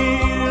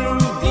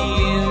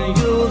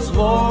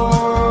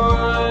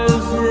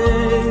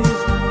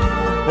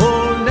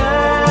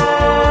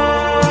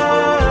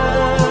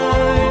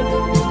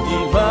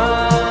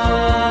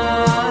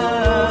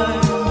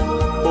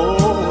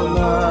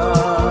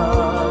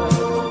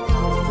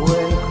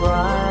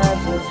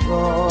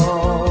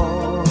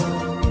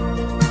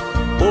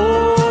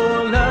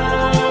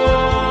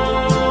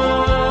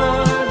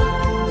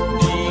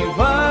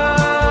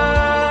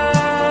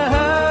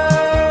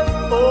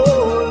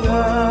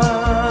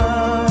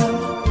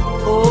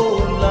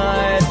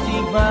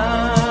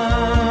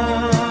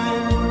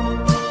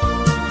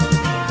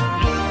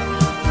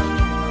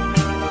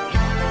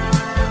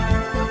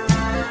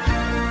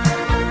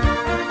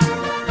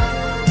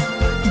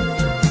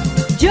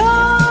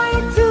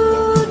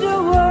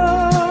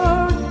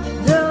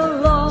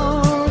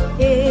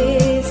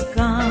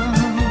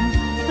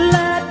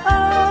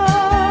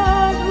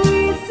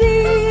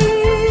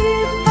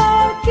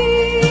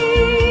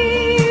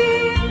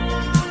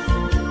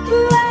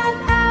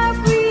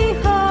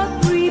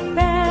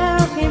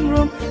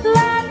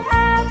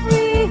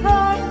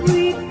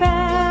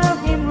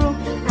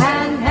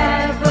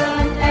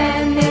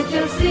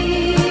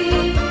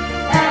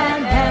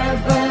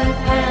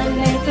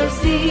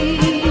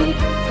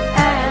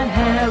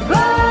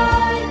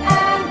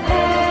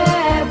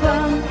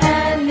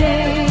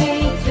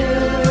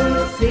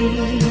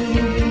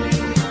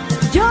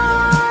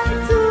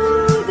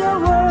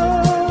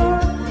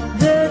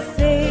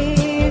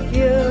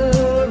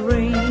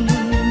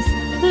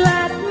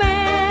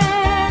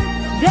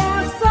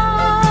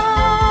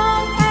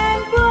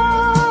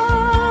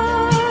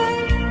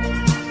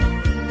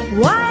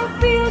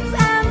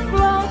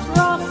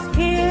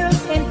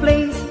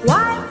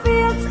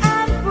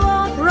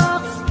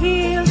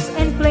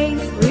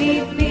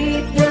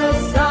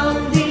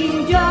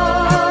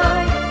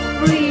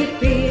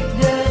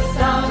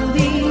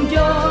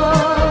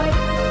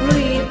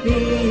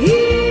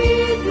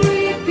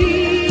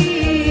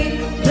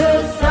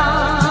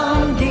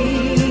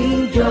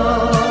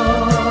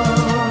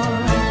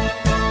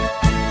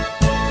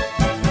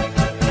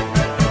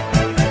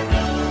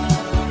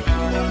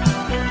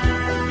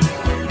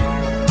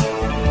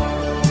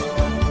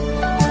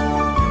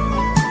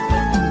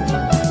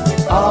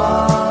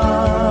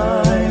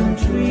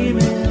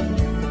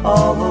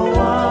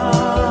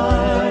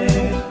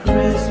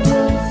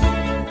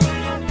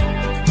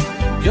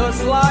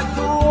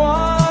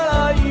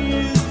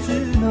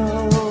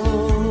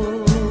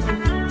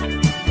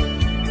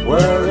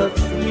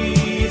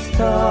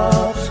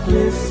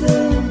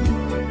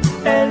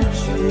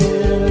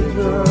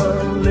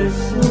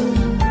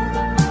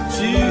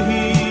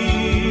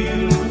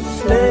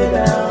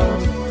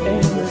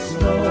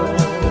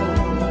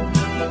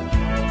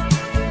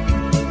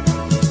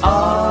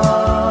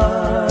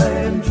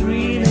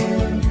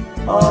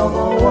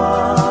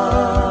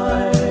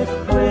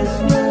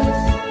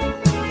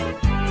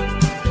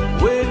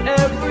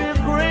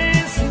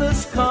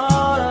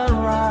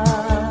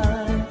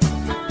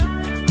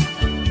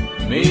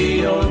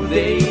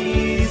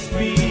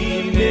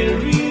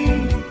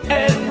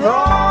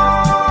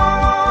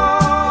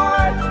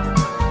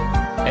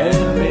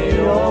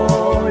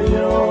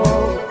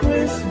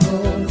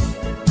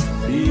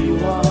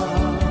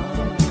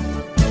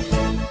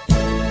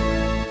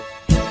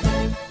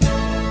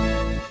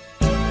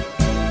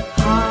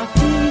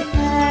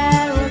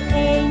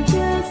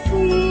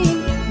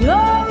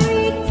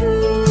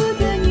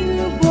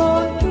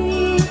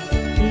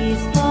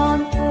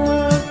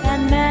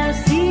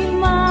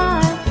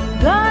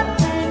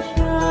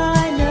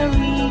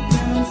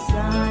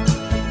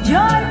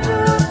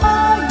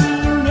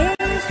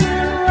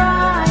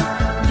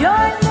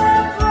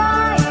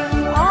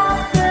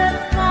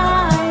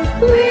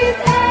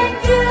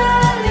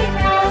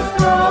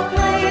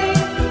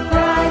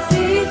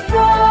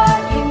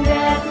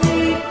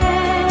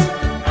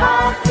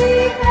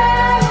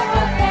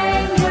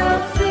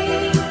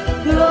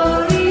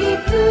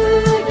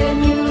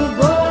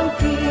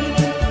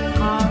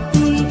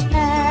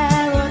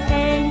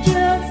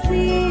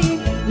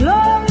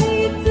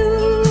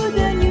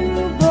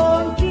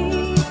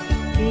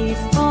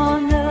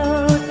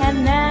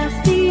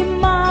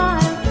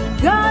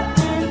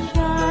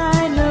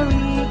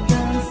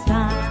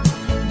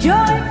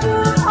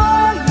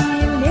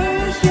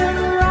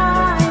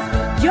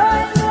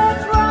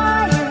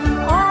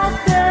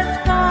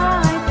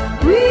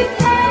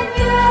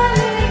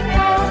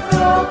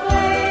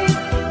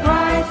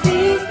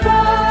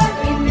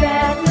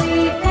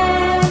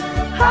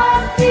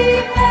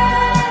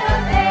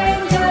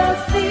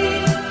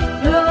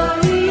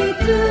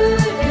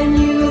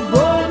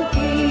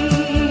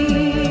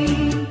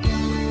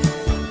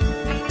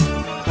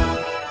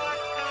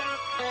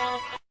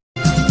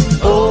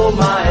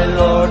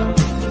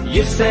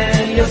You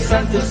sent your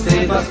son to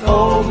save us,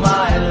 oh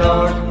my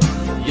Lord.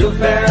 You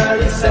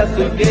barely said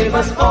to give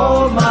us,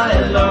 oh my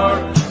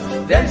Lord.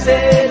 Then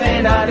save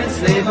and not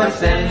enslave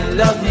us, and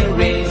love me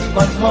reigns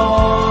once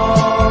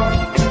more.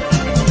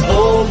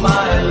 Oh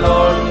my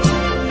Lord,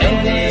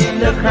 and in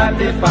the crowd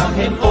they found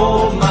him,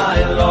 oh my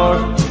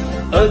Lord.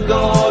 A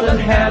golden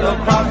halo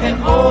crown him,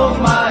 oh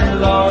my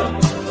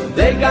Lord.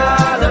 They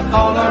gathered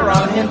all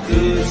around him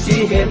to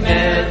see him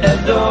and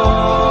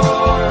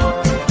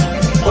adore.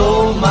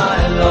 Oh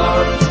my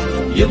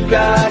Lord, you've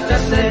got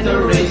just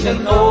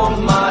adoration, oh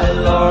my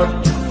Lord.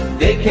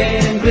 They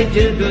came with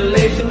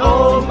jubilation,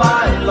 oh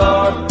my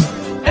Lord.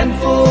 And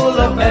full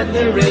of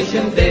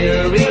admiration,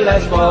 they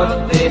realized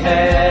what they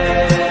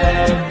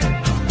had.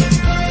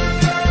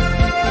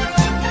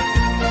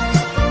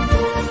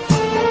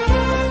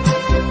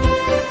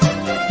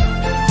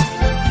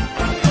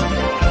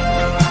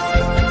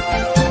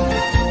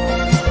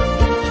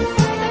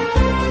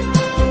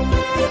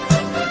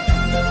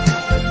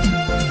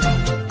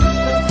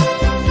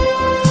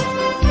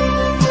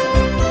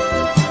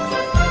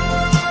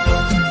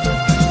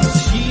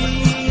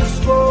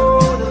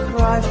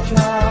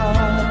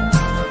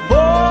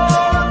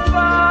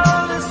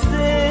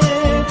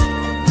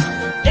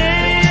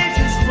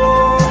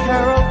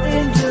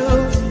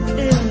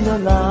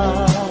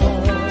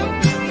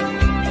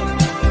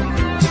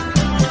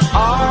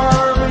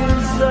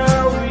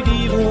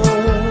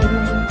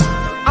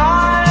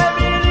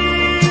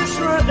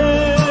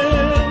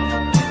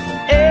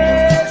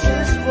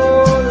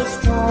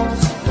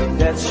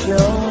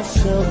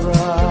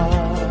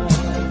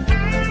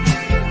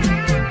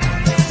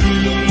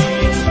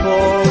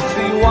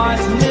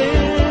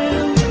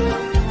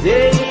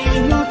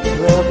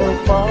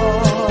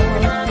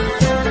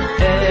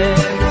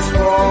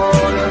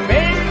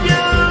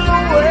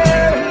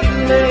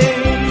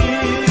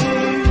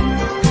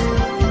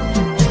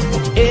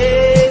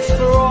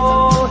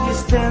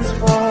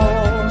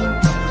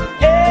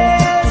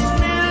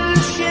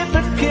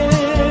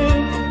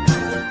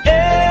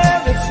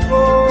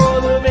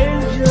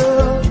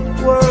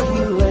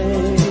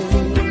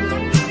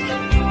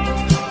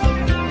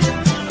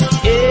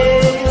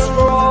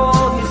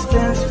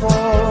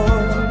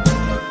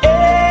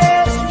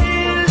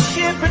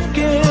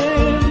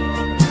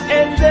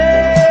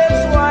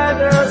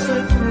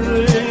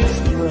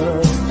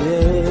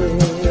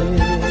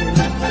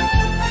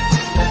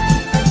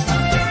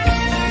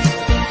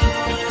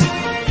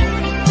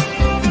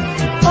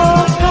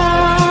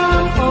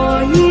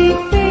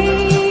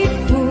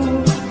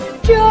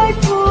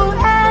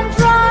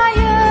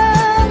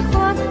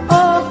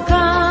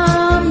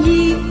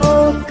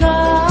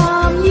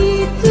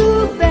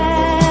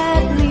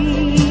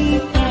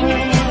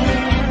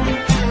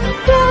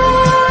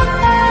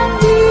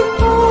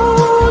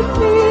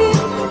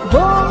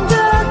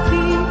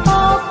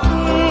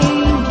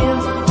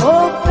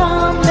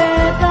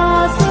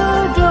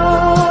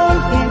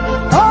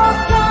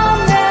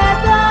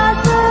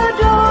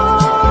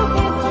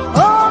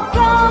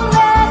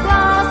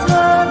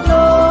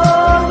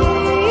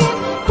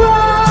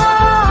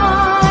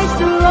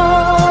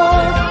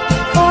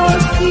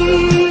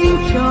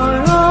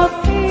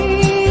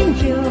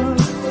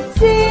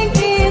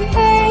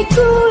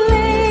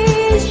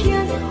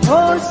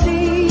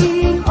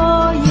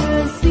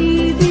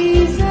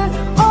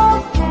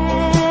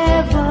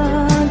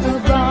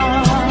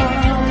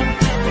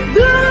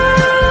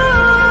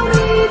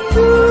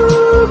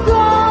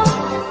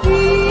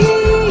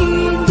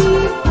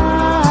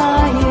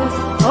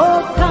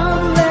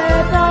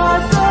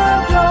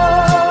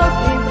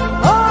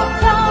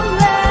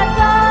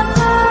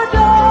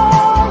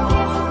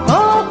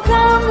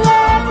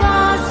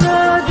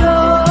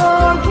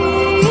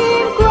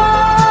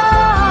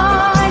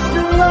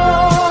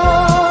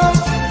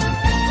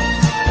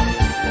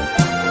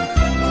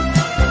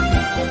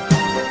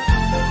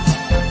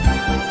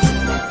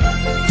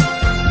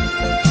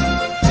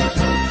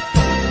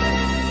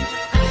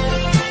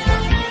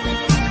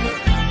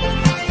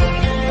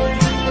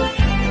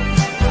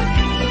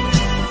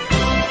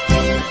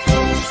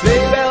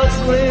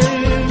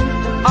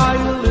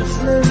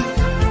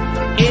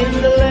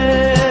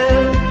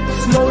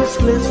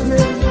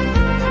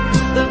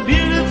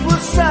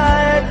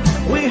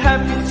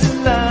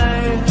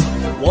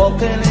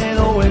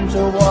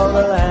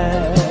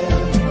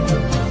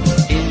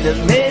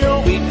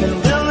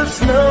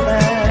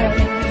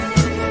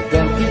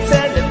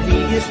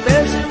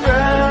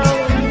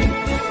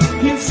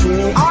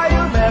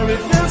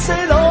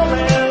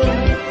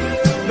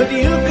 But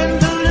you can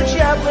do the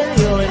job when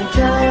you're in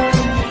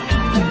town.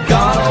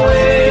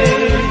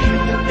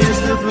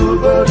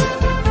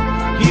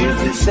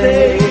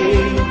 stay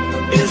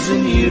is a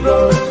new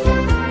birth.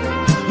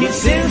 He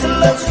sings a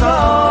love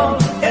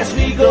song as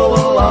we go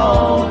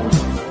along,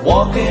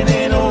 walking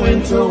in a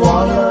winter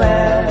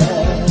wonderland.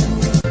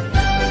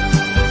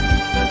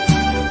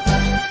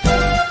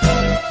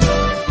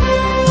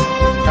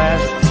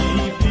 As the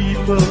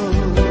people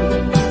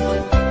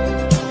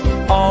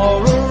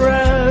all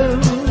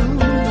around,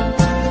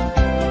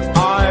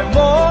 I'm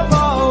on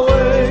my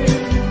way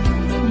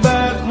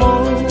back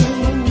home.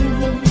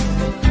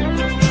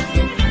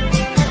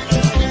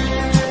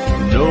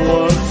 No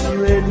one's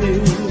ready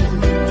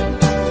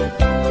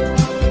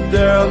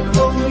there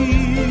for me.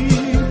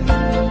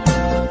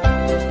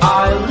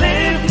 I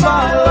live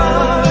my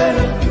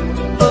life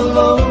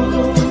alone.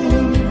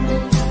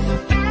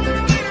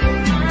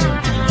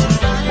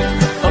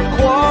 A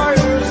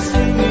choir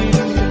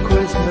singing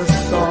Christmas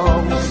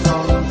songs,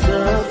 songs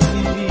of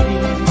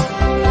peace.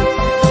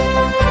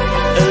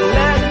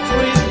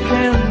 Electric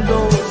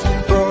candles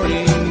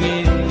burning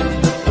in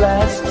the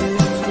plastic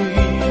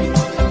tree.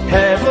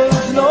 Heaven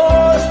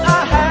knows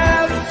I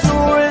have to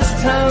rest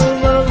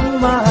time of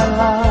my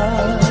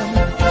life.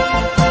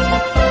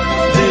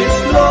 This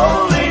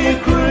lonely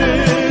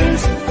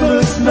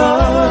Christmas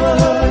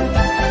night.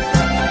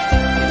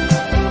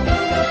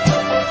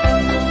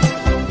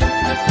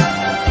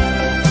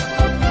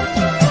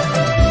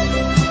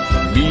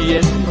 Me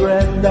and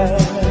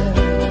Granddad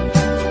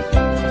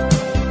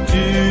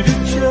to the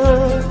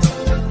church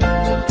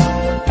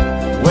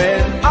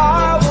when I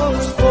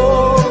was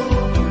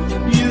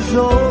 4 years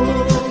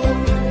old.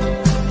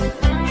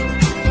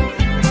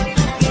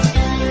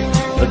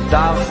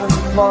 1,000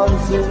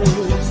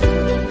 voices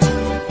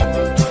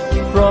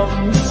from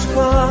the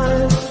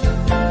skies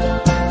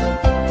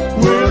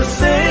were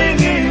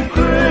singing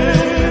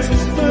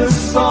Christmas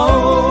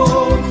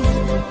songs.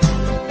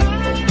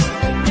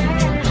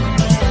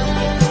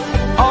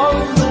 On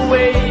the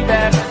way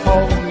back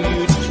home, you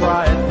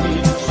tried me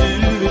to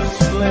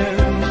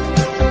explain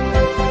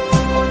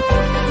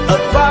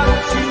about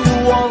the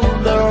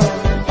wonder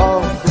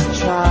of the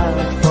child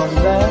from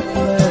that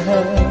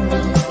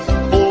land.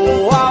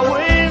 Oh, I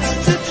wish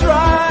to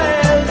try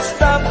and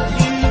stop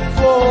you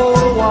for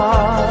a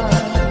while.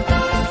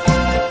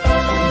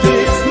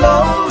 This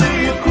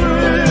lonely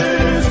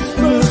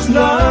Christmas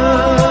night.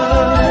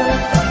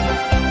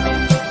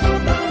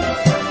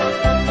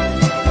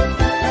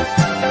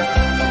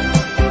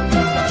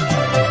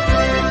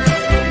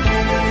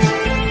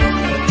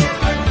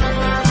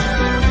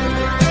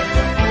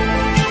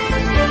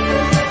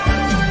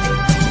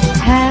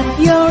 Have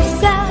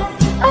yourself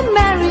a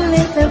merry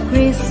little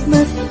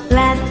Christmas.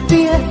 Let's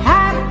be a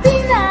happy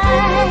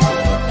night.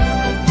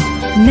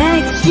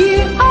 Next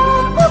year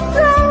all the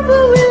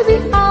trouble will be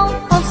out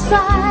of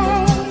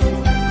sight.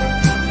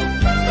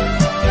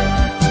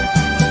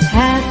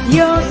 Have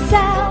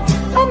yourself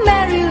a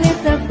merry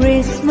little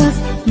Christmas.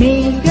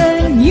 Make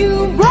a new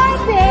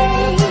bright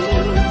day.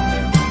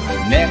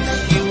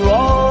 Next year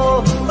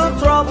all the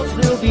troubles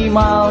will be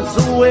miles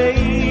away.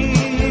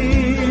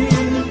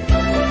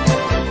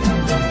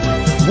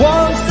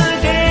 Once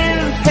again,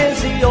 as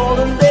the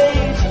olden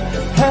days,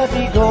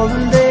 happy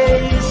golden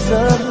days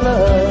of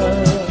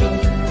love.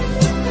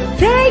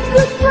 Take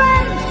good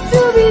friends to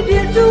be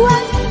dear to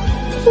us,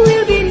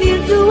 will be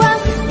near to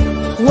us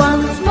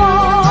once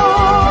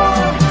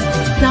more.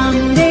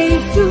 Someday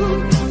soon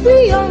we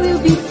all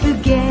will be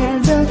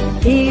together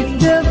if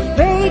the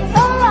fate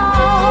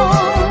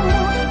allows.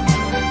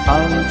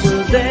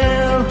 Until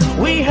then,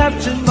 we have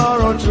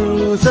tomorrow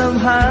to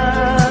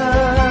somehow.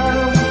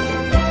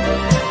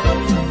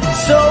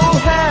 So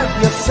have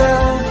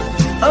yourself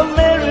a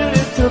merry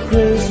little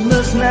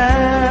Christmas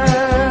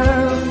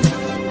now.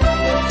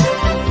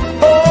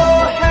 Oh,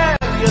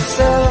 have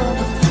yourself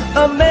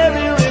a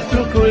merry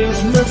little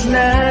Christmas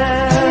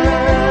now.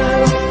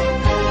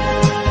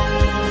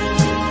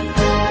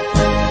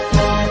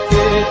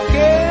 It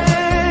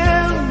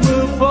came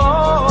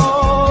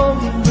upon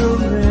the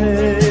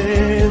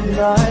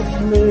midnight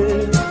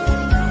mist,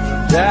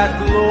 that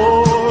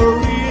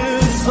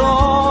glorious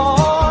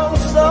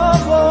songs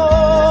of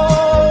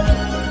old,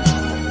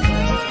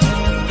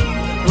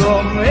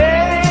 from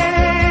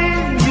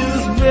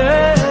angels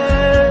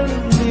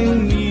bending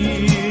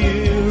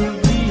near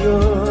the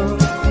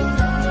earth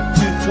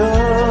to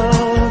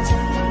touch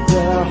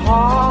their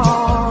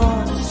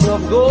hearts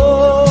of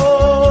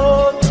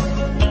gold.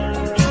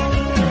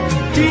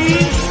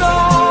 These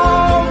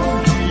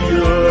songs the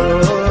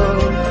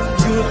earth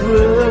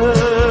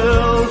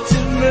goodwill to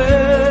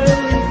men,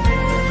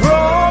 from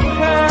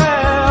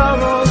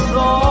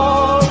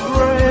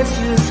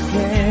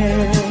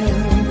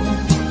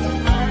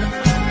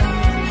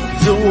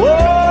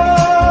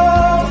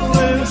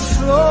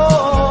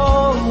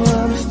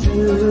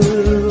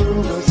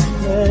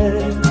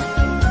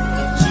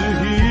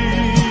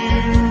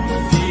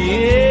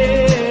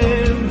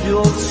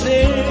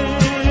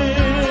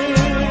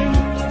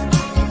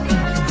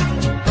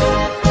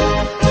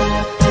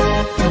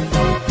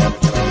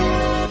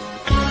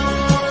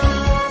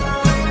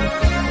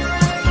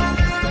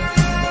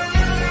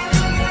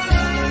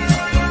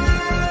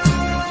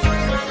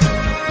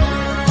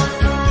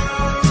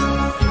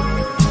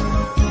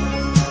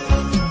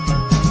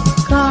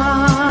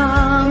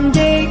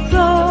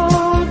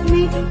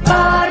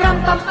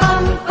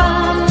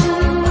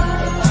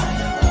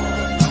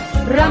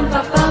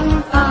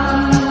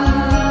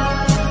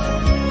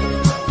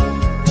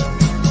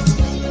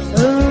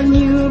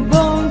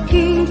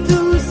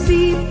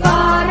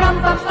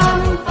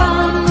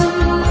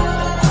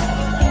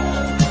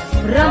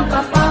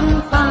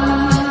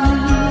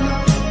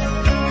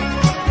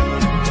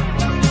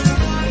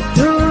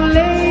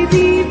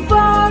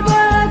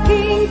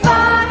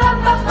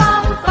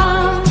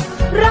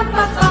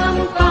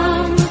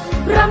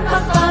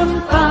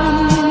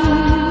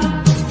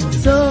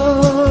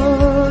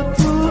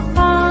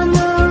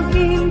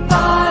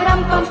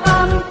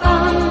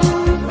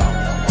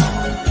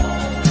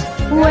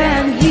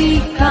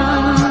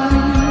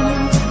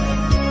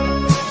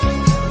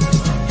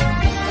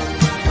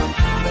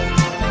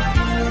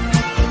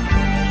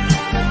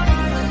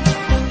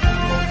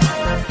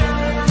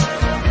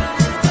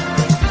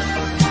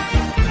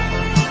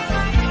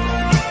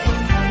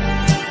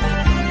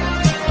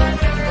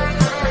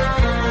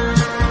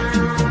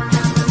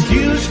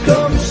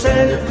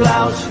Santa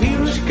Claus,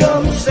 here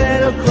comes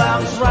Santa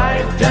Claus,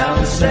 right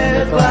down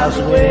Santa Claus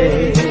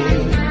way.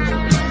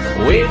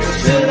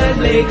 Vixen and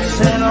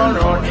Vixen on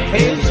North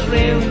Hills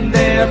Rim,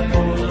 they're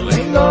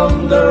pulling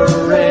on the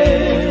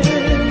rail.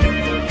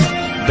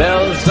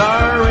 Bells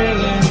are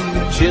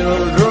ringing,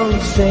 children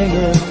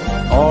singing,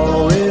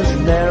 always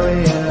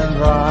merry and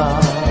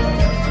bright.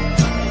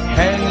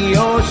 Hang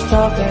your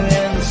stocking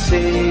and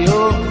say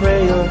your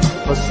prayer,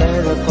 for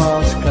Santa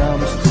Claus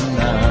comes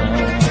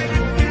tonight.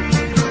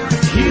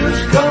 Here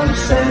comes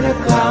Santa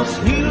Claus,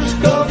 here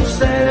comes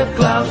Santa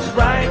Claus,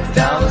 right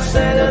down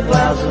Santa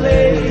Claus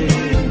Lane.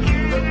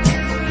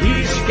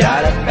 He's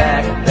got a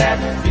backpack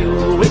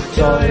filled with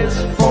toys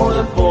for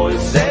the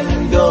boys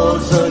and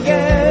girls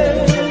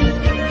again.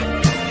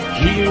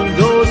 Here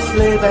goes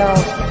sleigh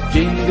bells,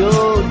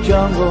 jingle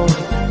jungle,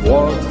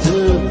 what a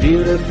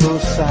beautiful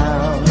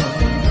sound.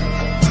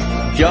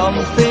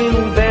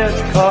 Jumping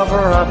bells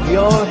cover up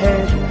your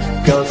head,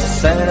 'cause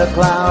Santa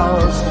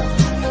Claus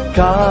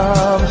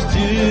comes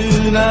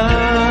tonight.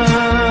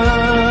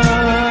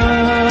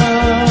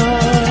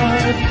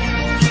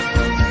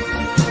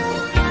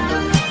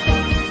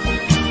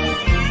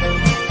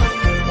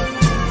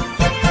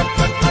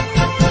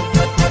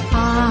 I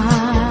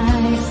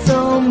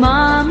saw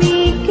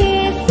Mommy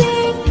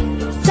kissing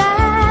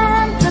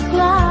Santa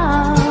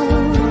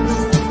Claus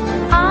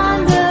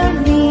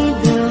underneath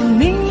the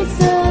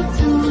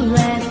mistletoe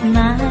last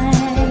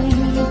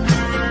night.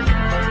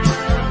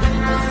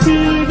 She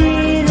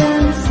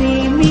didn't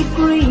see me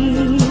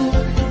creep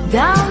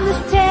down the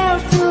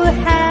stairs to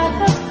have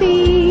a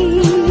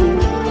peek.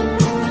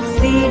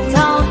 She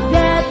thought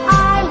that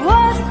I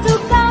was to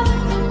come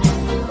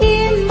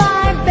in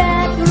my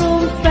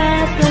bedroom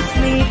fast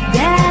asleep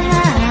that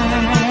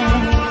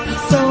night.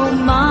 So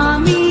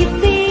Mommy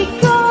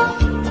tickled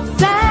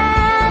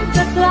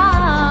Santa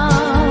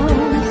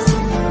Claus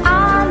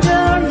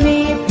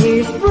underneath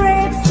his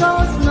braids so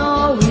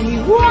snowy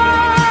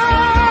white.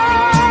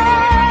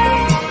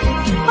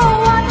 Oh,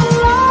 what a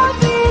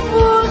love it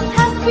would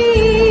have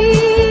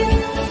been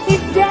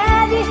if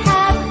Daddy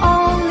had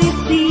only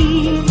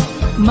seen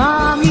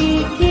Mommy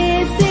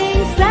kissing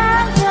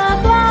Santa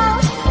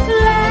Claus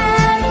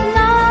last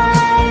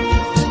night.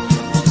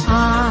 I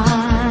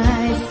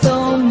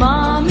saw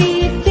Mommy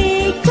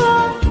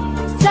tickle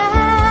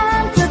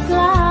Santa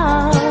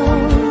Claus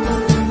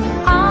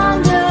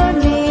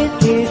underneath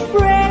his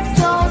braids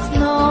so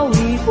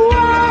snowy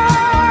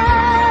white.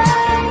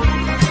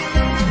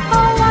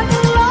 Oh, what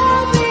a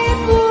love it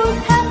would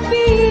have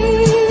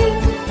been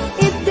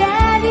if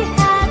Daddy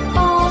had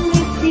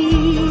only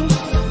seen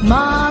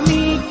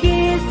Mommy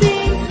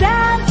kissing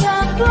Santa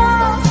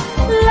Claus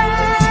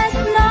last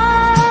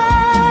night.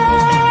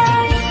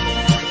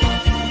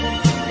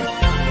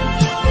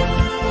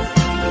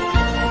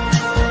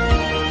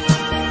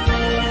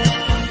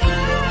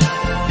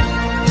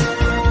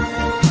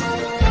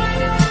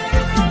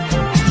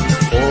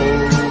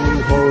 Oh,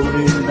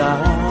 holy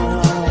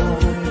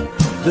night,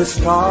 the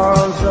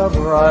stars are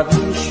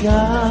brightly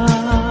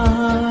shining.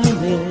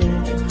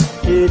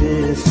 It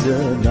is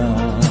the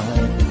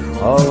night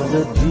of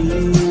the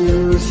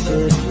dear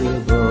city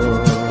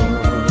bird.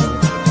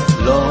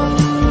 Long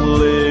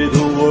lay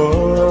the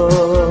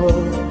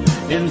world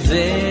in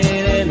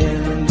vain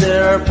in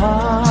their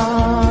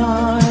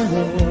pining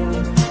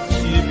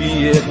to be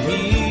at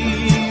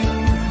peace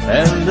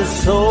and the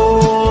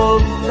soul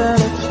that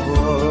it's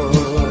worth.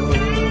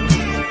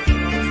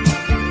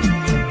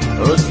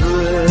 A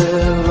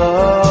thrill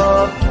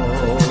of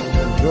hope,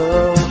 the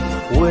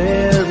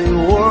weary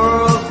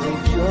world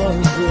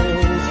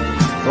rejoices,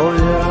 for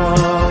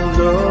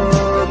yonder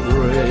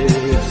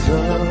breaks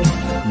a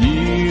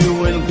new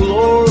and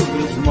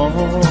glorious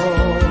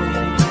morn.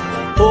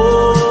 Oh,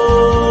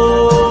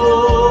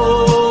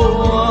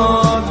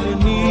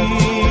 underneath,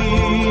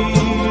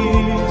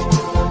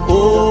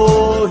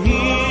 oh,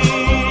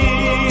 hear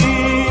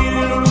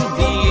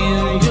the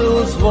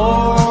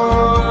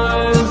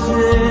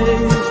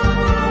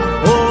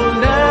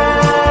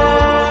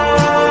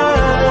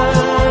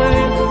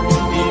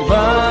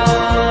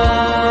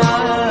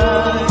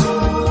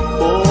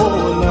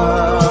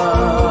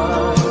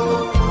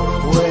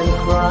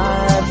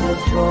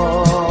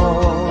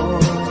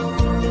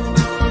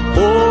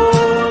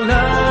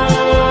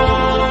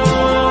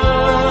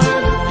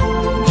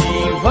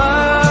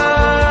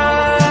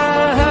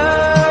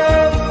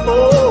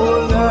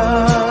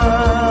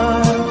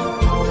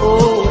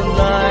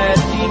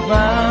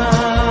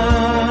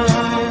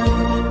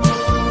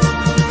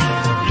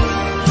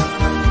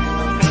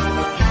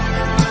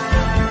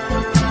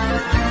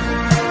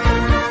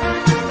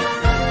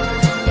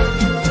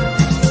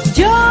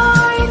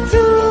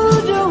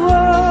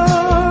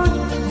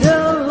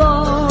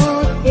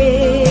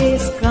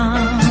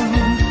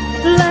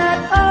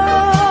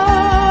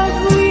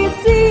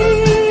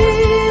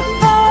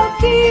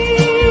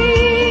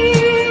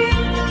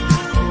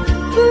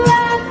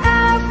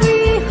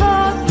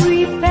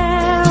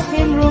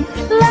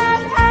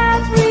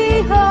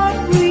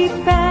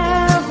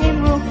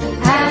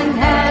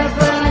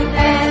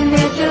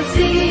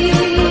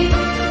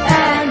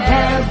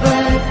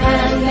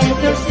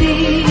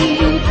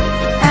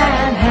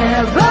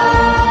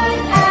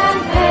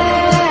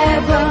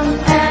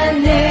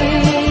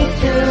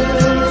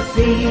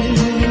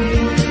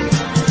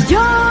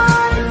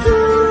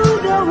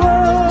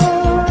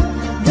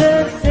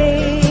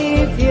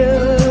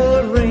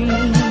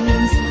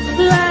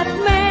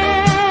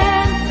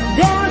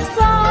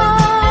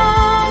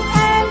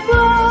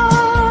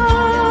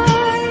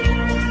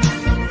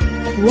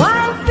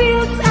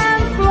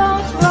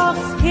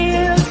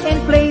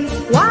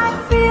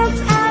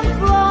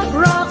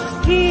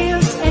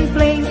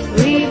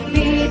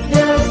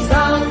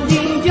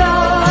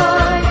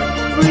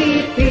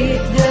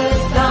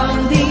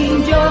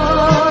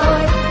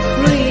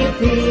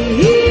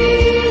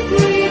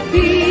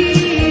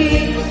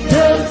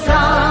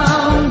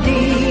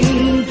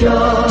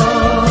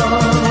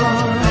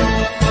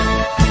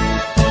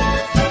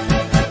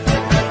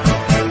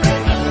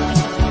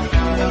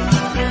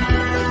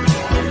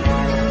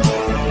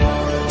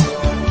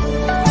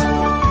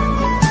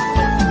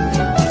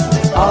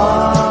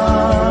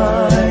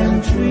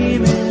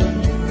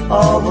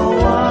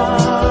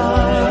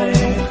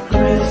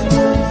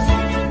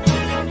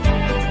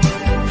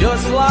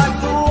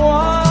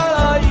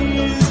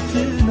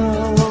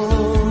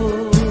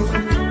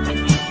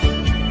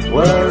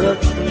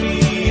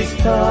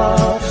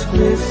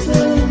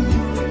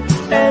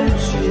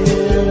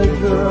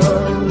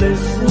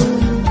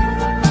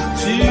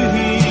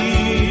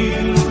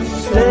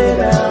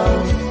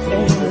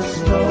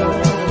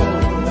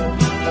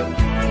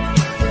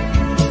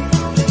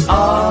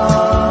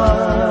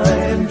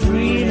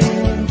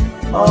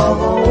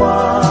a while.